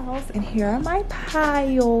piles, and here are my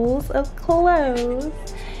piles of clothes,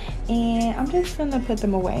 and I'm just gonna put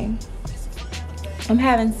them away. I'm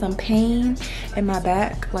having some pain in my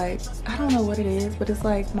back. Like, I don't know what it is, but it's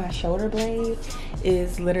like my shoulder blade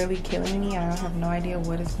is literally killing me. I have no idea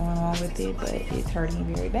what is going on with it, but it's hurting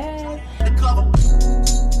very bad.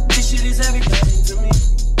 This shit is everything to me.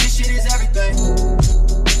 This shit is everything.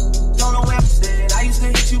 Don't know where I'm staying. I used to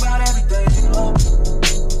hit you about everything. Oh,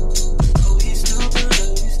 he's still good.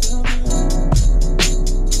 He's still good.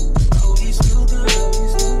 Oh, he's still good.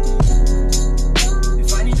 He's still good.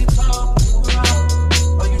 If I need to talk, move around.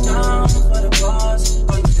 Are you down for the cause?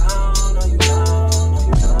 Are you down? Are you down? Are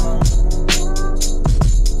you down?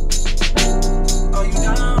 Are you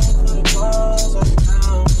down for the cause? Are you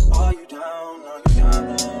down? Are you down? Are you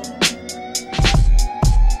down?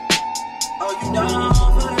 Are you down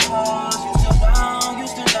for the cause? You still down? You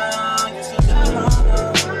still down? You still down?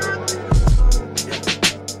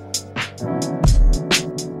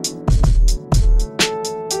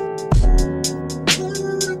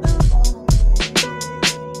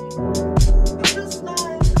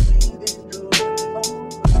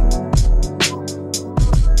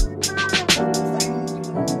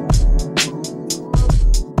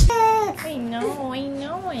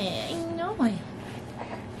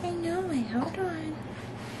 Hold on.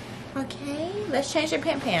 Okay, let's change your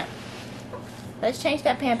pam pam. Let's change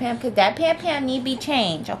that pam pam because that pam pam need to be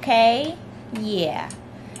changed, okay? Yeah,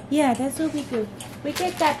 that's what we do. We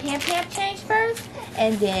get that pam pam changed first,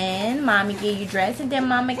 and then mommy get you dressed, and then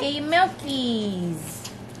mama get you milkies.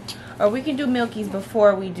 Or we can do milkies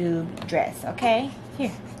before we do dress, okay?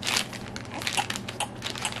 Here.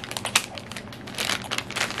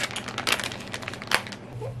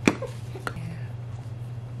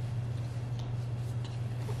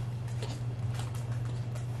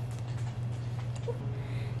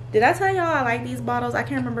 Did I tell y'all I like these bottles? I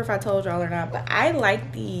can't remember if I told y'all or not, but I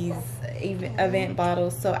like these event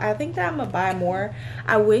bottles, so I think that I'm gonna buy more.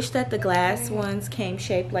 I wish that the glass ones came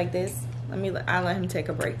shaped like this. I'll let him take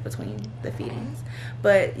a break between the feedings.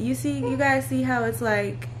 But you guys see how it's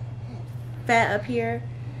like fat up here?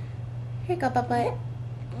 Here you go, Bubba.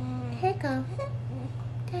 Here you go.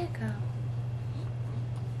 There you go.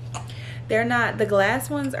 They're not, the glass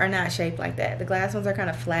ones are not shaped like that. The glass ones are kind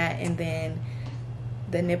of flat and then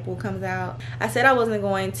the nipple comes out. I said I wasn't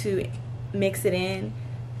going to mix it in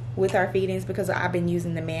with our feedings because I've been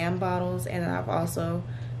using the man bottles and I've also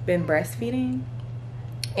been breastfeeding,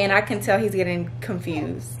 and I can tell he's getting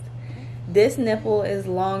confused. This nipple is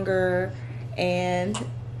longer, and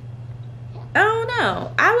I don't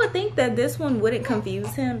know, I would think that this one wouldn't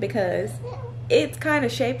confuse him because it's kind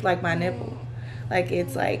of shaped like my nipple. Like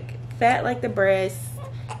it's like fat like the breast,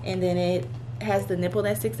 and then it has the nipple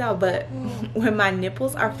that sticks out. But when my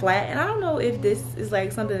nipples are flat, and I don't know if this is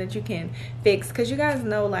like something that you can fix, because you guys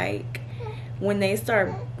know like when they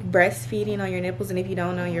start breastfeeding on your nipples, and if you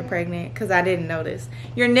don't know you're pregnant, because I didn't know this,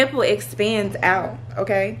 your nipple expands out.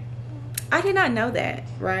 Okay, I did not know that,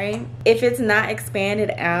 right? If it's not expanded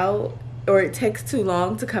out or it takes too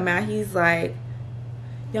long to come out, he's like,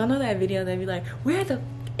 y'all know that video that be like, where the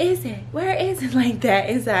is it, where is it, like that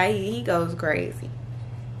inside. He goes crazy.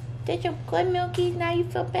 Did you good, Milky? Now you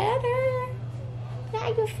feel better. Now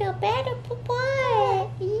you feel better, boy.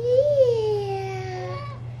 Yeah.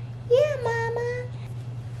 Yeah, mama.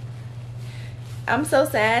 I'm so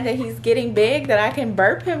sad that he's getting big that I can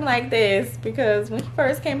burp him like this, because when he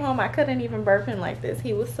first came home I couldn't even burp him like this.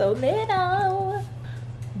 He was so little.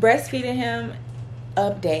 Breastfeeding him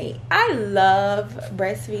update. I love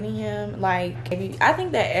breastfeeding him. Like, I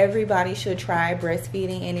think that everybody should try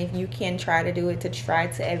breastfeeding, and if you can try to do it, to try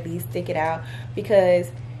to at least stick it out, because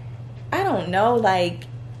I don't know, like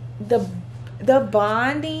the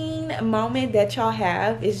bonding moment that y'all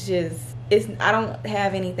have is just, I don't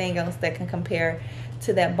have anything else that can compare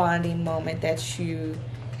to that bonding moment that you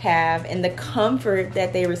have, and the comfort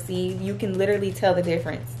that they receive. You can literally tell the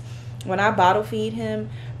difference when I bottle feed him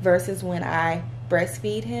versus when I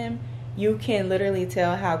breastfeed him. You can literally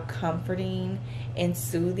tell how comforting and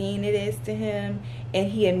soothing it is to him,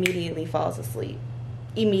 and he immediately falls asleep.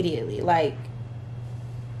 Immediately. Like,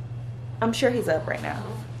 I'm sure he's up right now.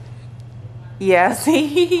 Yeah,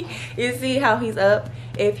 see? You see how he's up?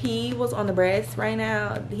 If he was on the breast right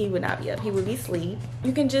now, he would not be up. He would be asleep.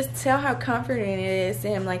 You can just tell how comforting it is to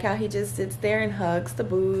him, like how he just sits there and hugs the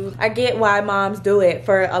boob. I get why moms do it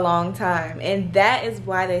for a long time, and that is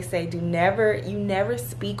why they say you never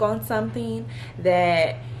speak on something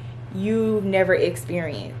that you've never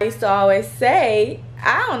experienced. I used to always say,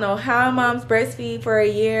 I don't know how moms breastfeed for a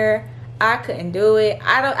year. I couldn't do it.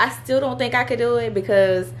 I still don't think I could do it,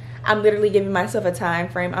 because I'm literally giving myself a time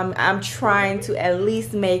frame. I'm trying to at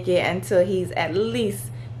least make it until he's at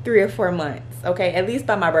least 3 or 4 months, okay? At least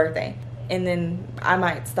by my birthday. And then I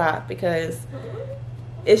might stop, because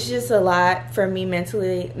it's just a lot for me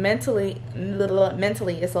mentally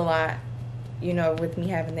it's a lot, you know, with me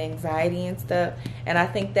having the anxiety and stuff. And I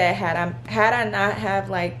think that had I not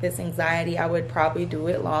have like this anxiety, I would probably do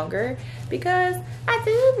it longer, because I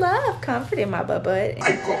do love comforting my butt.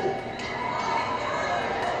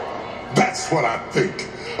 That's what I think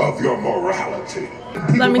of your morality.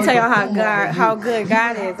 Let me tell y'all how good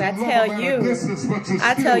God is. I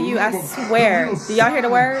tell you, I swear. Do y'all hear the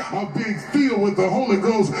word? Of being filled with the Holy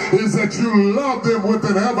Ghost is that you love them with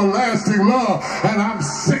an everlasting love. And I'm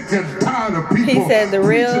sick and tired of people he said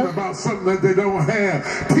preaching about something that they don't have.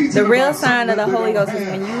 The real sign of the Holy Ghost is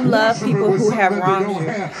when you love people who have wronged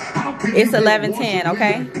you. It's 11:10,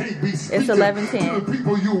 okay? It's 11:10.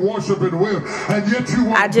 People you worshiping with, and yet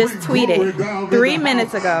you I just tweeted 3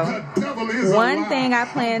 minutes ago. One thing I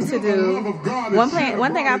plan to do, one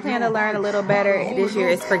thing I plan to learn a little better this year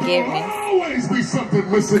is forgiveness.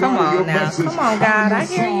 Come on now. Come on, God. I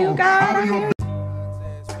hear you, God. I hear you.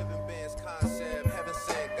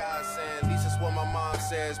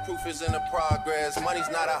 Proof is in the progress, money's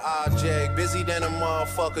not an object. Busy than a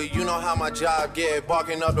motherfucker, you know how my job get.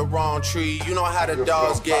 Barking up the wrong tree, you know how the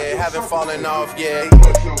dogs get. Haven't fallen off yet.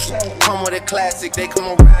 Come with a classic, they come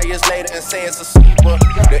around years later and say it's a sleeper.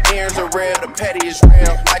 The ears are real, the petty is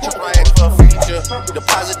real. Might you plan for a feature?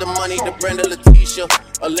 Deposit the money to Brenda Letitia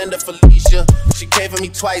or Linda Felicia. She came for me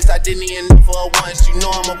twice, I didn't even know for her once. You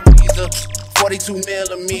know I'm a pleaser. 42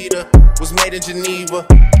 millimeter was made in Geneva.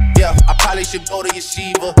 Yeah, I probably should go to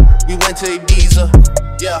Yeshiva. We went to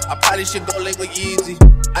Ibiza. Yeah, I probably should go link with Yeezy.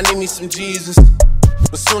 I need me some Jesus.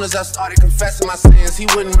 But soon as I started confessing my sins, he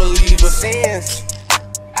wouldn't believe her sins.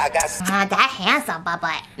 I got that handsome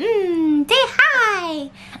butt. Say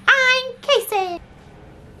hi. I'm Casey.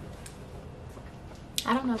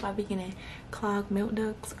 I don't know if I be getting clogged milk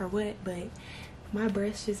ducts or what, but my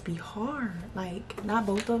breasts just be hard. Like, not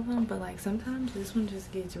both of them, but like sometimes this one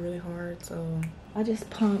just gets really hard. So I just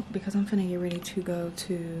pumped because I'm finna get ready to go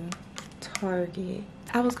to Target.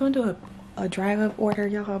 I was gonna do a drive-up order,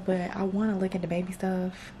 y'all, but I want to look at the baby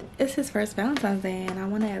stuff. It's his first Valentine's Day, and I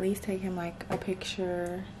want to at least take him like a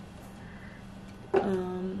picture,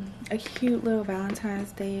 a cute little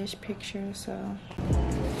Valentine's Day-ish picture. So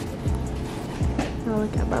I'll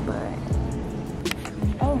look at my butt.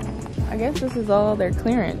 Oh, I guess this is all their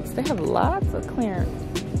clearance. They have lots of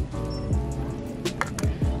clearance.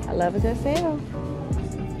 I love a good sale.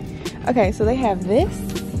 Okay, so they have this,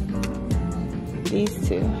 these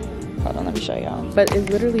two. Hold on, let me show y'all. But it's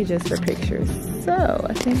literally just for pictures. So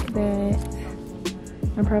I think that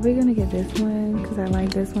I'm probably gonna get this one because I like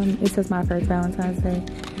this one. It says my first Valentine's Day.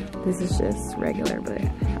 This is just regular, but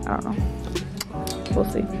I don't know. We'll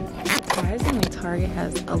see. Surprisingly, Target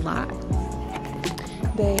has a lot.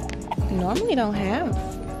 They normally don't have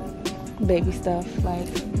baby stuff like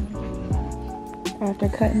after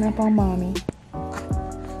cutting up on mommy.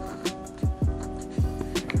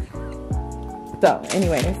 So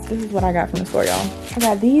anyways, this is what I got from the store, y'all. I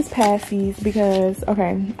got these passies because,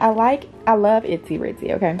 okay, I love Itsy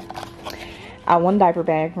Ritzy, okay? I want a diaper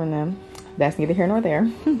bag from them. That's neither here nor there.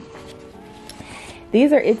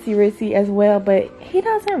 These are Itsy Ritzy as well, but he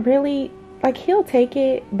doesn't really, like, he'll take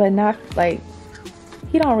it, but not, like,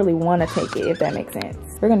 he don't really want to take it, if that makes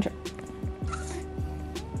sense. We're gonna try.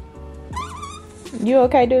 You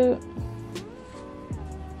okay, dude?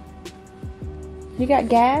 You got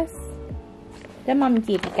gas? Let mommy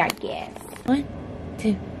see if you got gas. 1,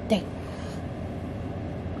 2, 3.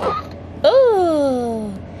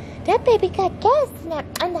 Ooh, that baby got gas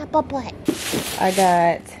on that butt. I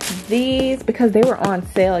got these because they were on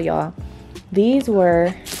sale, y'all. These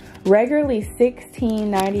were regularly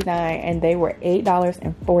 $16.99 and they were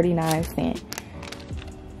 $8.49.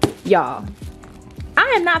 Y'all,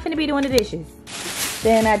 I am not finna be doing the dishes.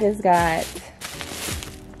 Then I just got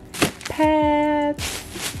pads,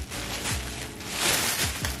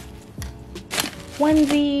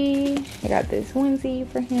 onesie. I got this onesie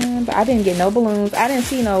for him, but I didn't get no balloons. I didn't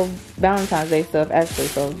see no Valentine's Day stuff actually,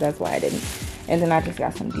 so that's why I didn't. And then I just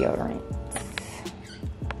got some deodorant.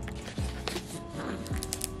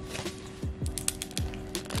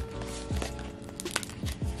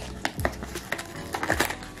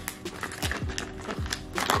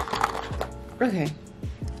 Okay.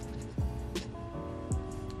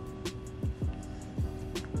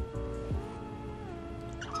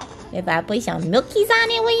 If I put some milkies on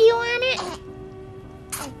it, will you want it?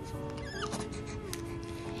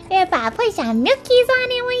 If I put some milkies on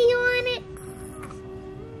it, will you want it?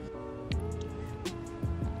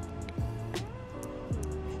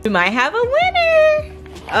 We might have a winner.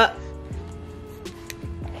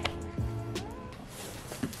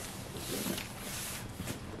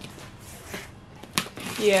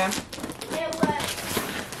 Yeah.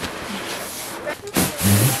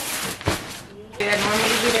 Yeah,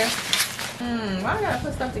 normally be there. Why I gotta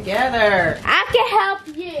put stuff together? I can help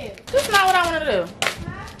you. That's not what I want to do.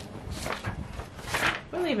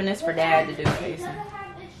 We're leaving this for Dad to do, Jason.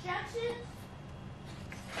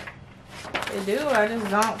 They do, I just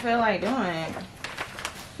don't feel like doing it.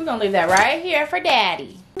 We're gonna leave that right here for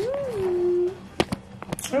Daddy. It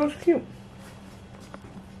was cute.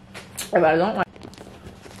 But I don't like.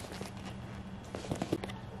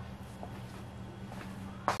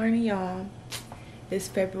 Morning, y'all. It's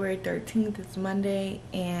February 13th. It's Monday,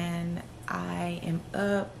 and I am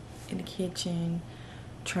up in the kitchen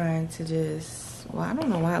trying to just, well, I don't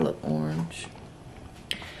know why I look orange.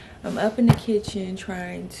 I'm up in the kitchen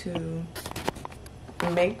trying to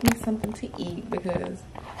make me something to eat because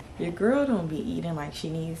your girl don't be eating like she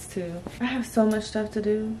needs to. I have so much stuff to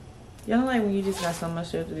do. You know, like when you just got so much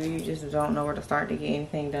stuff to do, you just don't know where to start to get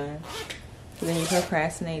anything done. So then you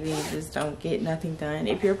procrastinate and you just don't get nothing done.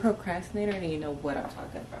 If you're a procrastinator, then you know what I'm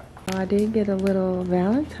talking about. I did get a little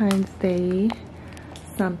Valentine's Day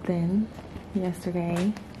something yesterday.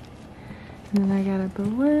 And then I got a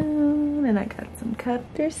balloon and I got some cups.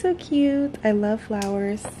 They're so cute. I love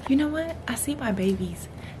flowers. You know what? I see my babies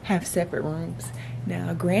have separate rooms.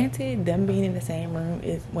 Now, granted, them being in the same room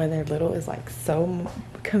is when they're little is like so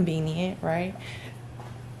convenient, right?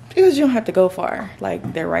 Because you don't have to go far.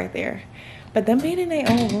 Like, they're right there. But them being in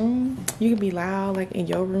their own room, you can be loud like in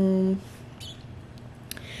your room.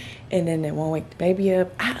 And then they won't wake the baby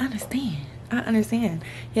up. I understand.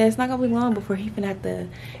 Yeah, it's not gonna be long before he finna have to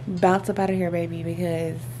bounce up out of here, baby,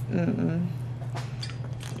 because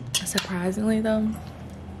surprisingly though,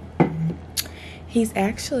 he's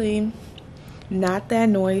actually not that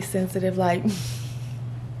noise sensitive. Like,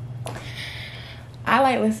 I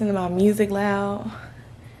like listening to my music loud,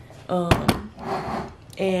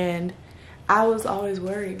 and I was always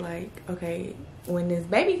worried, like, okay, when this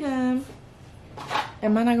baby comes,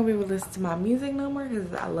 Am I not gonna be able to listen to my music no more?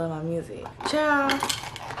 Because I love my music. Child,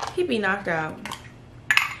 he be knocked out.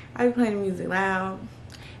 I be playing the music loud.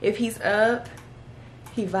 If he's up,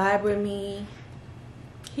 he vibe with me.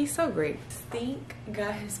 He's so great. Stink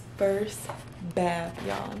got his first bath,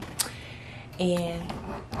 y'all. And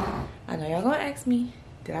I know y'all gonna ask me,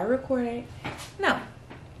 did I record it? No,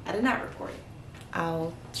 I did not record it.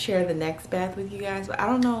 I'll share the next bath with you guys, but I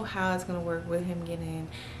don't know how it's gonna work with him getting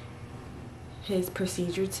his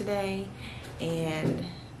procedure today, and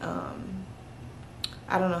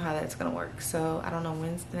I don't know how that's gonna work. So I don't know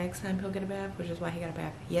when's the next time he'll get a bath, which is why he got a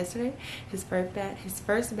bath yesterday. His first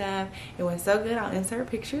bath. It went so good. I'll insert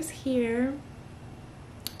pictures here.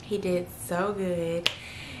 He did so good,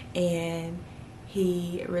 and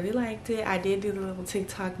he really liked it. I did do the little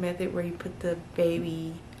TikTok method where you put the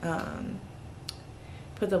baby,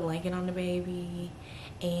 put the blanket on the baby,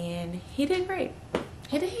 and he did great.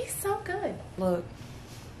 He's so good. Look.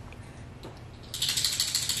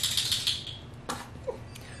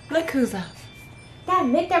 Look who's up. That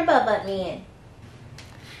Mr. Bubba man.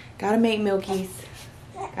 Gotta make milkies.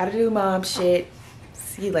 Gotta do mom shit.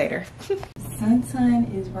 See you later.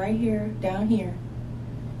 Sun is right here, down here.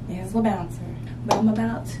 And his little bouncer. But I'm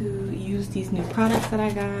about to use these new products that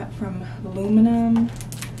I got from Aluminum.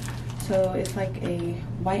 So it's like a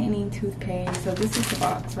whitening toothpaste. So this is the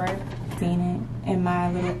box, right? Seen it in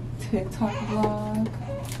my little TikTok vlog.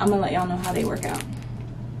 I'm gonna let y'all know how they work out.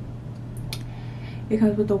 It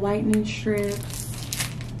comes with the whitening strips,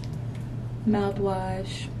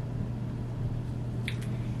 mouthwash,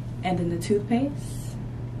 and then the toothpaste.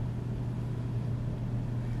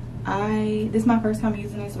 This is my first time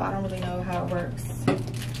using it, so I don't really know how it works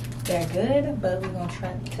that good, but we're gonna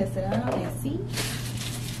try to test it out and see.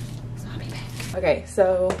 So I'll be back. Okay,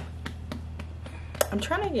 so I'm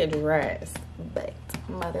trying to get dressed, but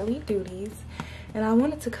motherly duties, and I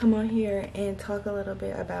wanted to come on here and talk a little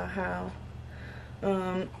bit about how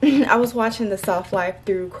I was watching the Soft Life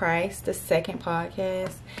Through Christ, the second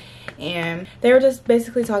podcast, and they were just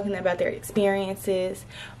basically talking about their experiences,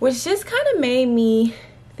 which just kind of made me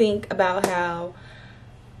think about how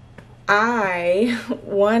I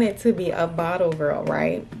wanted to be a bottle girl,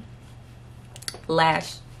 right?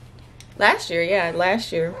 Last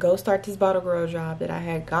year, go start this bottle girl job that I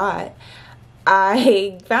had got.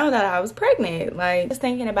 I found out I was pregnant. Like, just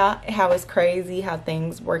thinking about how it's crazy how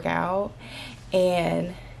things work out.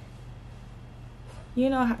 And you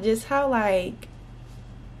know, just how like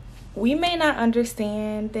we may not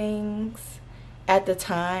understand things at the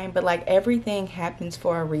time, but like everything happens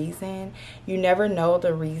for a reason. You never know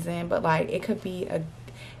the reason, but like it could be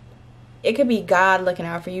God looking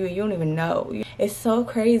out for you and you don't even know. It's so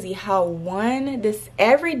crazy how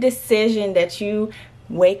every decision that you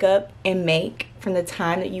wake up and make from the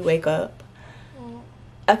time that you wake up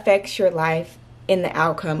affects your life in the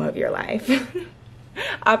outcome of your life.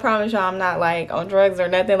 I promise y'all I'm not like on drugs or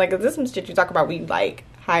nothing. Like, is this some shit you talk about we like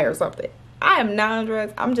high or something? I am not on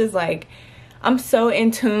drugs. I'm just like, I'm so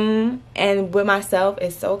in tune and with myself.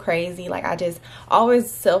 It's so crazy. Like, I just always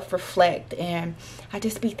self-reflect, and I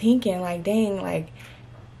just be thinking like, dang, like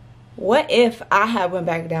what if I had went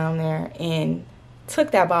back down there and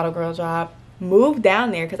took that bottle girl job, moved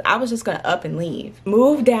down there, because I was just gonna up and leave,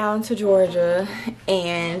 moved down to Georgia,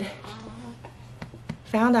 and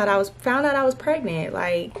found out I was pregnant.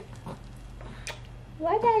 Like,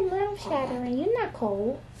 Why that lamp shattering? You're not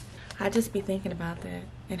cold. I just be thinking about that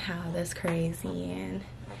and how that's crazy, and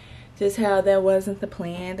just how that wasn't the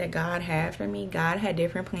plan that God had for me. God had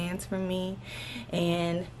different plans for me,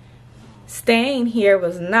 and staying here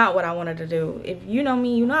was not what I wanted to do. If you know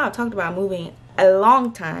me, you know I've talked about moving a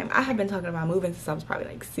long time. I have been talking about moving since I was probably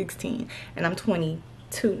like 16, and I'm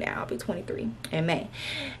 22 now. I'll be 23 in May,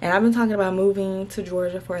 and I've been talking about moving to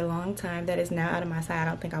Georgia for a long time. That is now out of my sight. I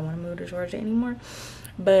don't think I want to move to Georgia anymore,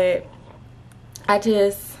 but that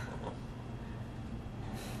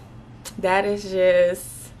is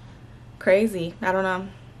just crazy. I don't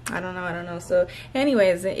know. So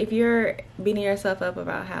anyways, if you're beating yourself up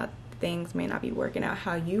about how things may not be working out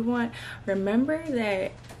how you want, remember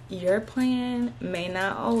that your plan may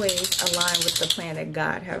not always align with the plan that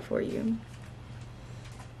God had for you.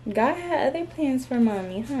 God had other plans for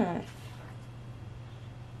mommy, huh?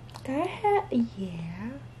 God had, yeah.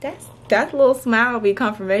 That little smile will be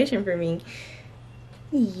confirmation for me.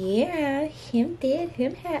 Yeah, him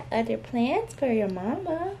had other plans for your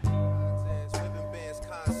mama.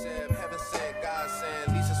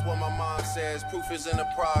 Says proof is in the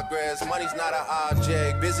progress, money's not an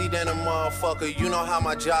object, busy than a motherfucker, you know how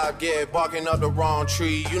my job get, barking up the wrong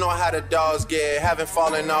tree, you know how the dogs get, haven't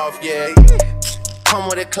fallen off yet. come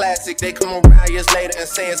with a classic. They come around years later and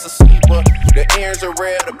say it's a sleeper. The earrings are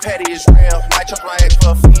real, the petty is real. Might trust my ex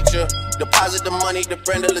for a feature. Deposit the money to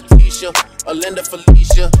Brenda Leticia, or Linda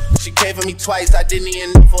Felicia. She came for me twice, I didn't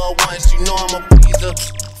even know for her once. You know I'm a pleaser.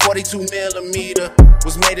 42 millimeter,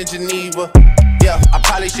 was made in Geneva. Yeah, I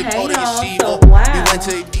probably should go to Yeshiva. So, wow. We went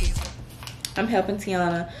to Ibiza. I'm helping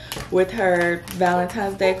Tiana with her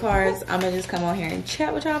Valentine's Day cards. I'm gonna just come on here and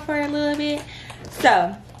chat with y'all for a little bit.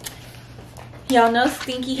 So, y'all know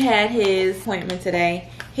Stinky had his appointment today.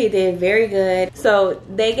 He did very good. So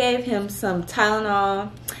they gave him some Tylenol,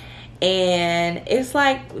 and it's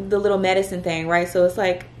like the little medicine thing, right? So it's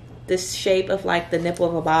like the shape of like the nipple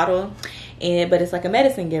of a bottle, but it's like a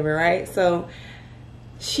medicine giver, right? So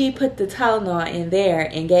she put the Tylenol in there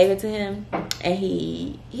and gave it to him, and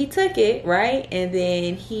he took it, right? And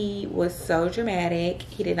then he was so dramatic.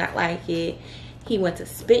 He did not like it. He went to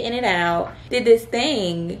spitting it out. Did this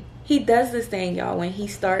thing. He does this thing, y'all, when he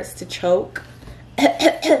starts to choke.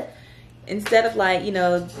 Instead of like, you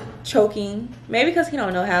know, choking, maybe because he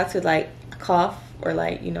don't know how to like cough or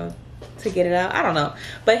like, you know, to get it out. I don't know.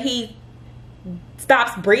 But he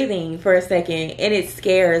stops breathing for a second, and it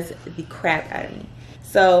scares the crap out of me.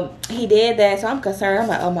 So he did that. So I'm concerned. I'm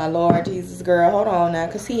like, oh my Lord Jesus, girl, hold on now,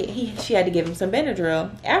 because she had to give him some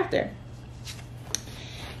Benadryl after.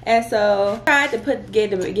 And so I tried to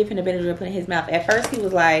give him the Benadryl, put in his mouth. At first he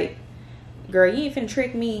was like, girl, you ain't finna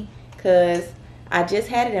trick me, because I just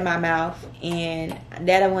had it in my mouth and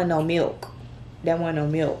that wasn't no milk. That wasn't no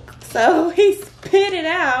milk. So he spit it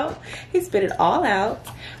out. He spit it all out.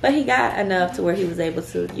 But he got enough to where he was able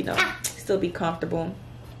to, you know, still be comfortable.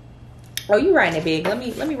 Oh, you writing it big. Let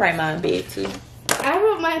me write mine big too. I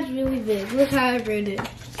wrote mine really big. Look how I wrote it.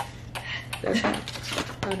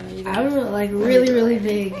 I wrote like really, really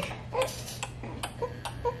big.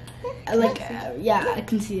 Like, yeah, I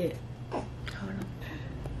can see it.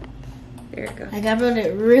 There it goes. Like, I wrote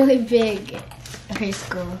it really big in high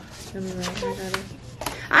school. Let me write. I got it.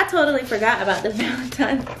 I totally forgot about the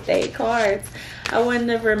Valentine's Day cards. I wouldn't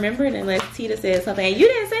have remembered unless Tita said something. And you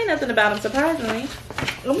didn't say nothing about them, surprisingly.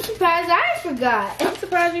 I'm surprised I forgot. I'm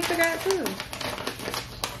surprised you forgot too.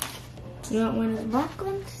 You want one of the black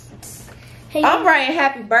ones? Hey, I'm writing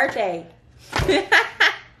happy birthday.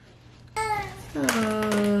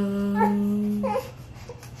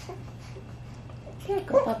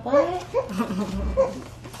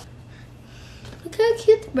 Look how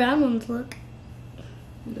cute the brown ones look.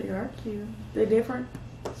 They are cute. They're different.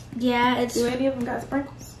 Yeah, it's. Do any of them got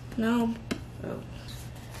sprinkles? No. Oh.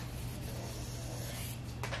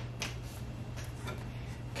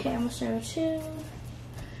 Okay, I'm gonna start with two.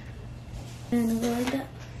 And go like that.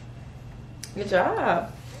 Good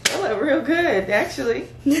job. That look real good, actually.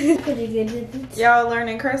 Pretty good. Y'all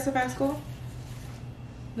learning cursive at school?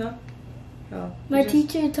 No? Oh, my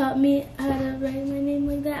teacher taught me how to write my name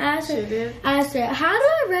like that. I asked her, how do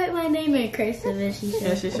I write my name in cursive? And she said,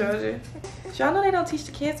 yeah, she showed you. Y'all know they don't teach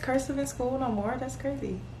the kids cursive in school no more? That's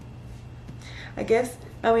crazy. I guess,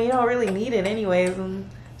 I mean, you don't really need it anyways. And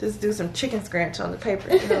just do some chicken scratch on the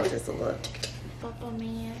paper, you know, just a little.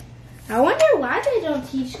 Man. I wonder why they don't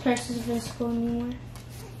teach cursive in school anymore.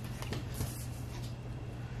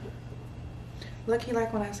 Look, he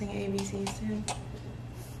like when I sing ABCs to him.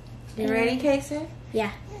 You ready, Casey?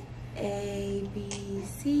 Yeah. A, B,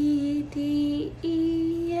 C, D,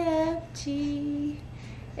 E, F, G,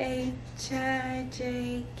 H, I,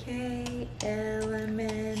 J, K, L, M,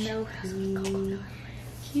 N, O, P,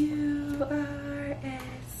 Q, R, S,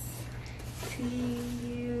 T,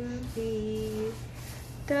 U, V,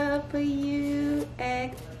 W,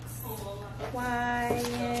 X, Y,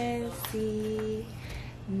 and Z.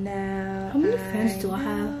 Now how many friends do I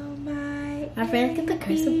have? My friends get the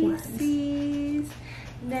cursive ones.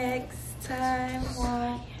 Next time,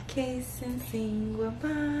 walk, case, and sing with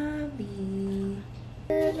mommy.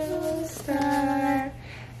 Little star,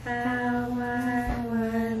 how I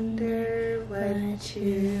wonder what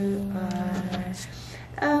you are.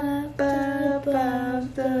 Up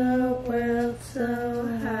above the world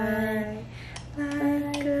so high,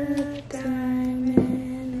 like a diamond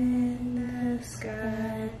in the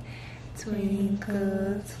sky.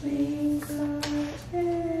 Twinkle, twinkle,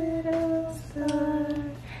 little star,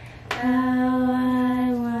 how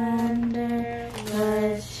I wonder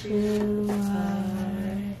what you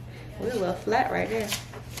are. We're a little flat right there.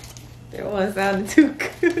 That one sounded too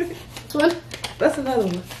good. That's another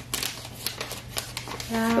one.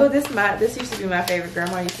 Oh, this used to be my favorite.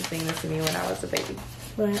 Grandma used to sing this to me when I was a baby.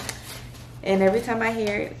 What? And every time I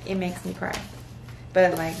hear it, it makes me cry.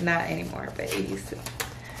 But like not anymore, but it used to.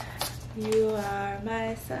 You are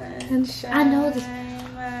my sunshine. I know this.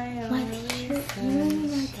 My teacher, you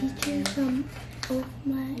remember my teacher from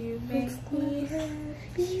my school?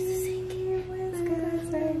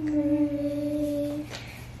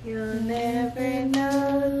 You'll never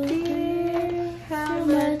know, dear, how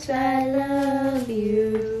much I love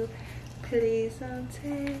you. Please don't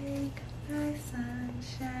take my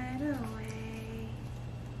sunshine away.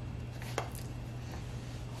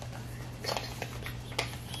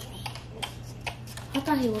 I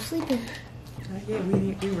thought he was sleeping. Yeah,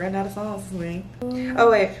 we ran out of songs to sing.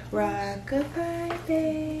 Oh wait, rock-a-bye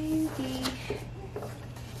baby.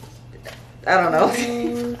 I don't know.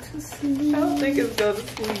 Go to sleep. I don't think it's go to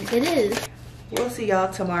sleep. It is. We'll see y'all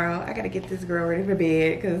tomorrow. I gotta get this girl ready for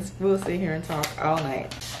bed because we'll sit here and talk all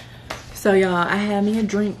night. So y'all, I had me a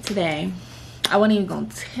drink today. I wasn't even gonna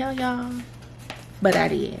tell y'all, but I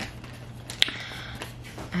did.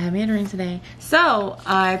 I had me a drink today. So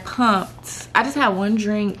I just had one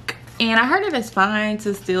drink, and I heard that it's fine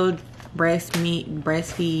to still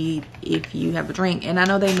breastfeed if you have a drink. And I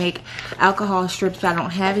know they make alcohol strips, but I don't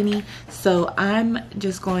have any. So I'm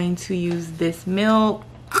just going to use this milk.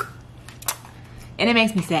 And it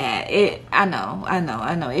makes me sad. I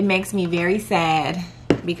know. It makes me very sad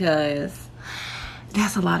because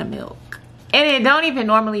that's a lot of milk. And it don't even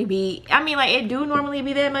normally be, I mean, like, it do normally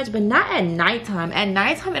be that much, but not at nighttime. At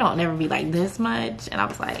nighttime, it don't never be like this much. And I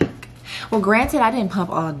was like, well, granted, I didn't pump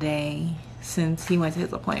all day since he went to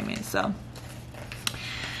his appointment. So,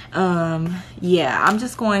 yeah, I'm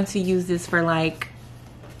just going to use this for, like,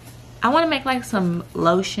 I want to make, like, some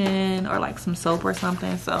lotion or, like, some soap or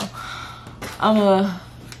something. So, I'm going to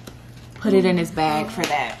put it in this bag for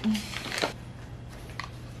that.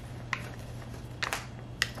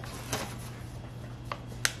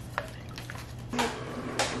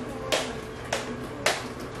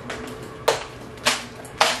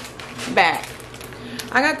 Back.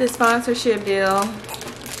 I got this sponsorship deal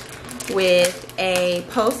with a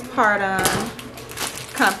postpartum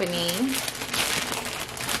company,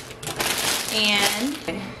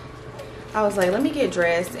 and I was like, let me get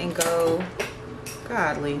dressed and go,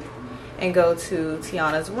 and go to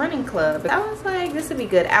Tiana's running club. I was like, this would be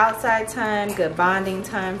good outside time, good bonding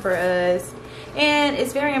time for us, and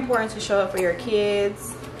it's very important to show up for your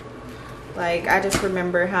kids. Like, I just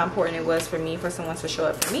remember how important it was for me for someone to show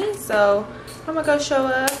up for me. So I'm gonna go show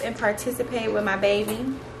up and participate with my baby.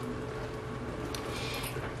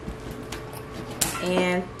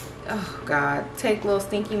 And oh God, take little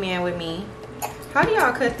stinky man with me. How do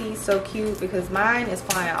y'all cut these so cute? Because mine is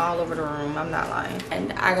flying all over the room, I'm not lying.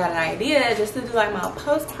 And I got an idea just to do like my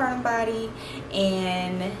postpartum body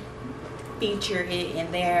and feature it in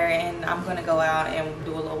there. And I'm gonna go out and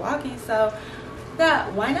do a little walking. So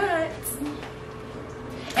that, why not?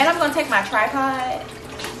 And I'm gonna take my tripod.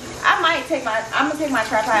 I'm gonna take my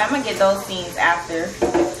tripod. I'm gonna get those scenes after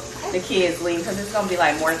the kids leave, because it's gonna be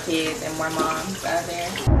like more kids and more moms out there.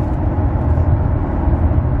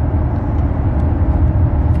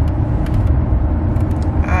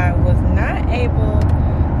 I was not able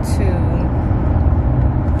to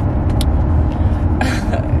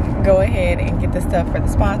go ahead and get the stuff for the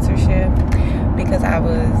sponsorship because I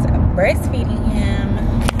was breastfeeding him,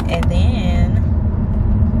 and then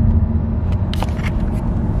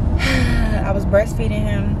I was breastfeeding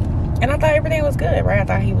him, and I thought everything was good, right? I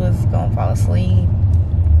thought he was gonna fall asleep,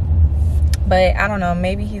 but I don't know,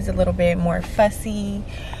 maybe he's a little bit more fussy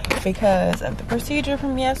because of the procedure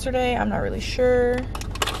from yesterday. I'm not really sure.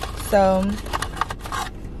 So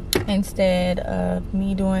instead of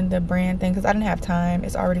me doing the brand thing, because I didn't have time,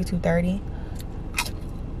 it's already 2:30,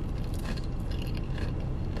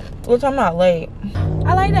 which I'm not late.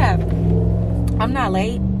 I like that. I'm not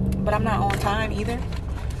late, but I'm not on time either.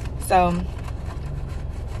 So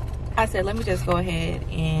I said, let me just go ahead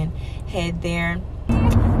and head there.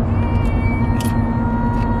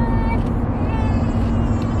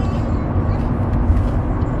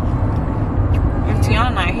 And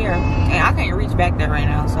Tiana not here, and I can't reach back there right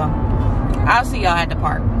now, so I'll see y'all at the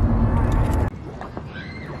park.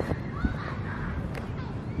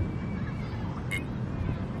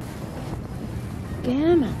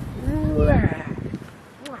 Damn it.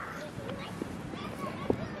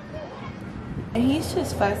 And he's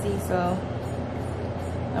just fussy, so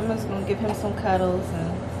I'm just gonna give him some cuddles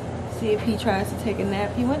and see if he tries to take a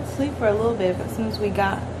nap. He went to sleep for a little bit, but as soon as we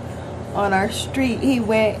got on our street, he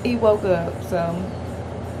woke up. So,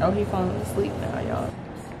 oh, he falling asleep now, y'all.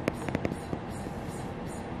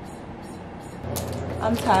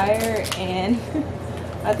 I'm tired, and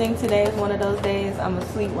I think today is one of those days I'm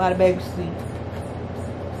asleep while the baby sleep.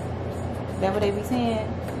 Is that what they be saying?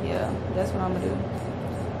 Yeah, that's what I'm gonna do.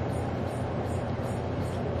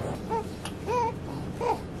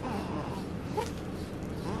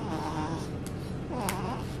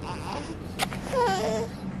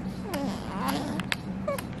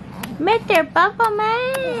 Mr. Bubble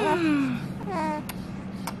Man.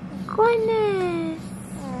 Goodness.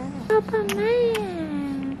 Bubble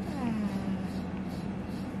Man.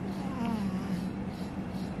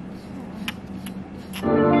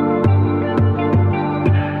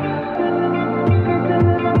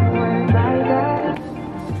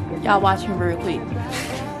 Y'all watch me real quick.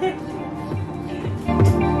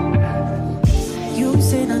 You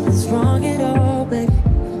say nothing's wrong at all, baby.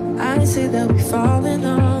 I say that we falling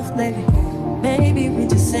off, baby. Maybe we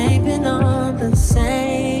just ain't been on the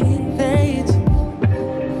same page.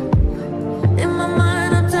 In my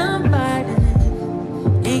mind, I'm done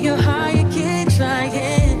fighting. In your heart, you keep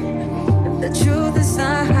trying. The truth is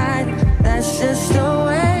not hiding. That's just the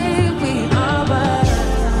way we are. But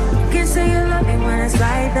can't say you love me when it's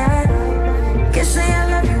like that. Can't say I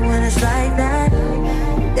love you when it's like that.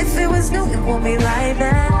 If it was new, it won't be like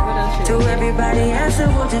that. To everybody else, it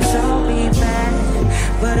will just hold me back.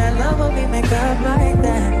 But I love when we make up like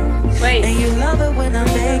that. Wait. And you love it when I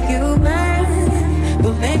make you mad.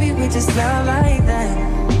 But maybe we just love like that.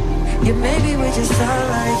 Yeah, maybe we just love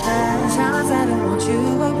like that. Times I don't want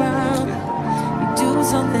you around. You do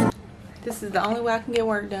something. This is the only way I can get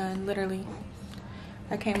work done, literally.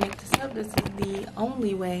 I can't make this up. This is the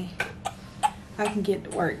only way I can get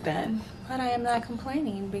the work done. But I am not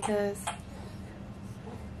complaining because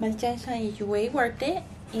my sunshine is way worth it.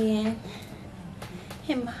 And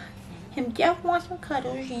him just wants some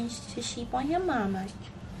cuddles and to sleep on his mama's.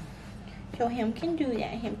 So him can do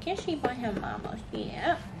that. Him can sleep on his mama's.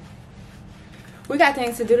 Yeah. We got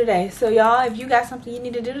things to do today. So y'all, if you got something you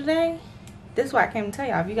need to do today, this is what I came to tell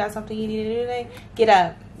y'all. If you got something you need to do today, get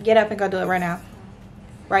up. Get up and go do it right now.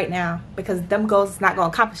 Right now. Because them goals is not going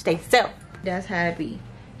to accomplish themselves. That's how it be.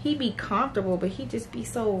 He be comfortable, but he just be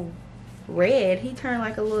so red. He turned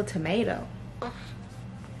like a little tomato.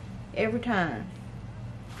 Every time.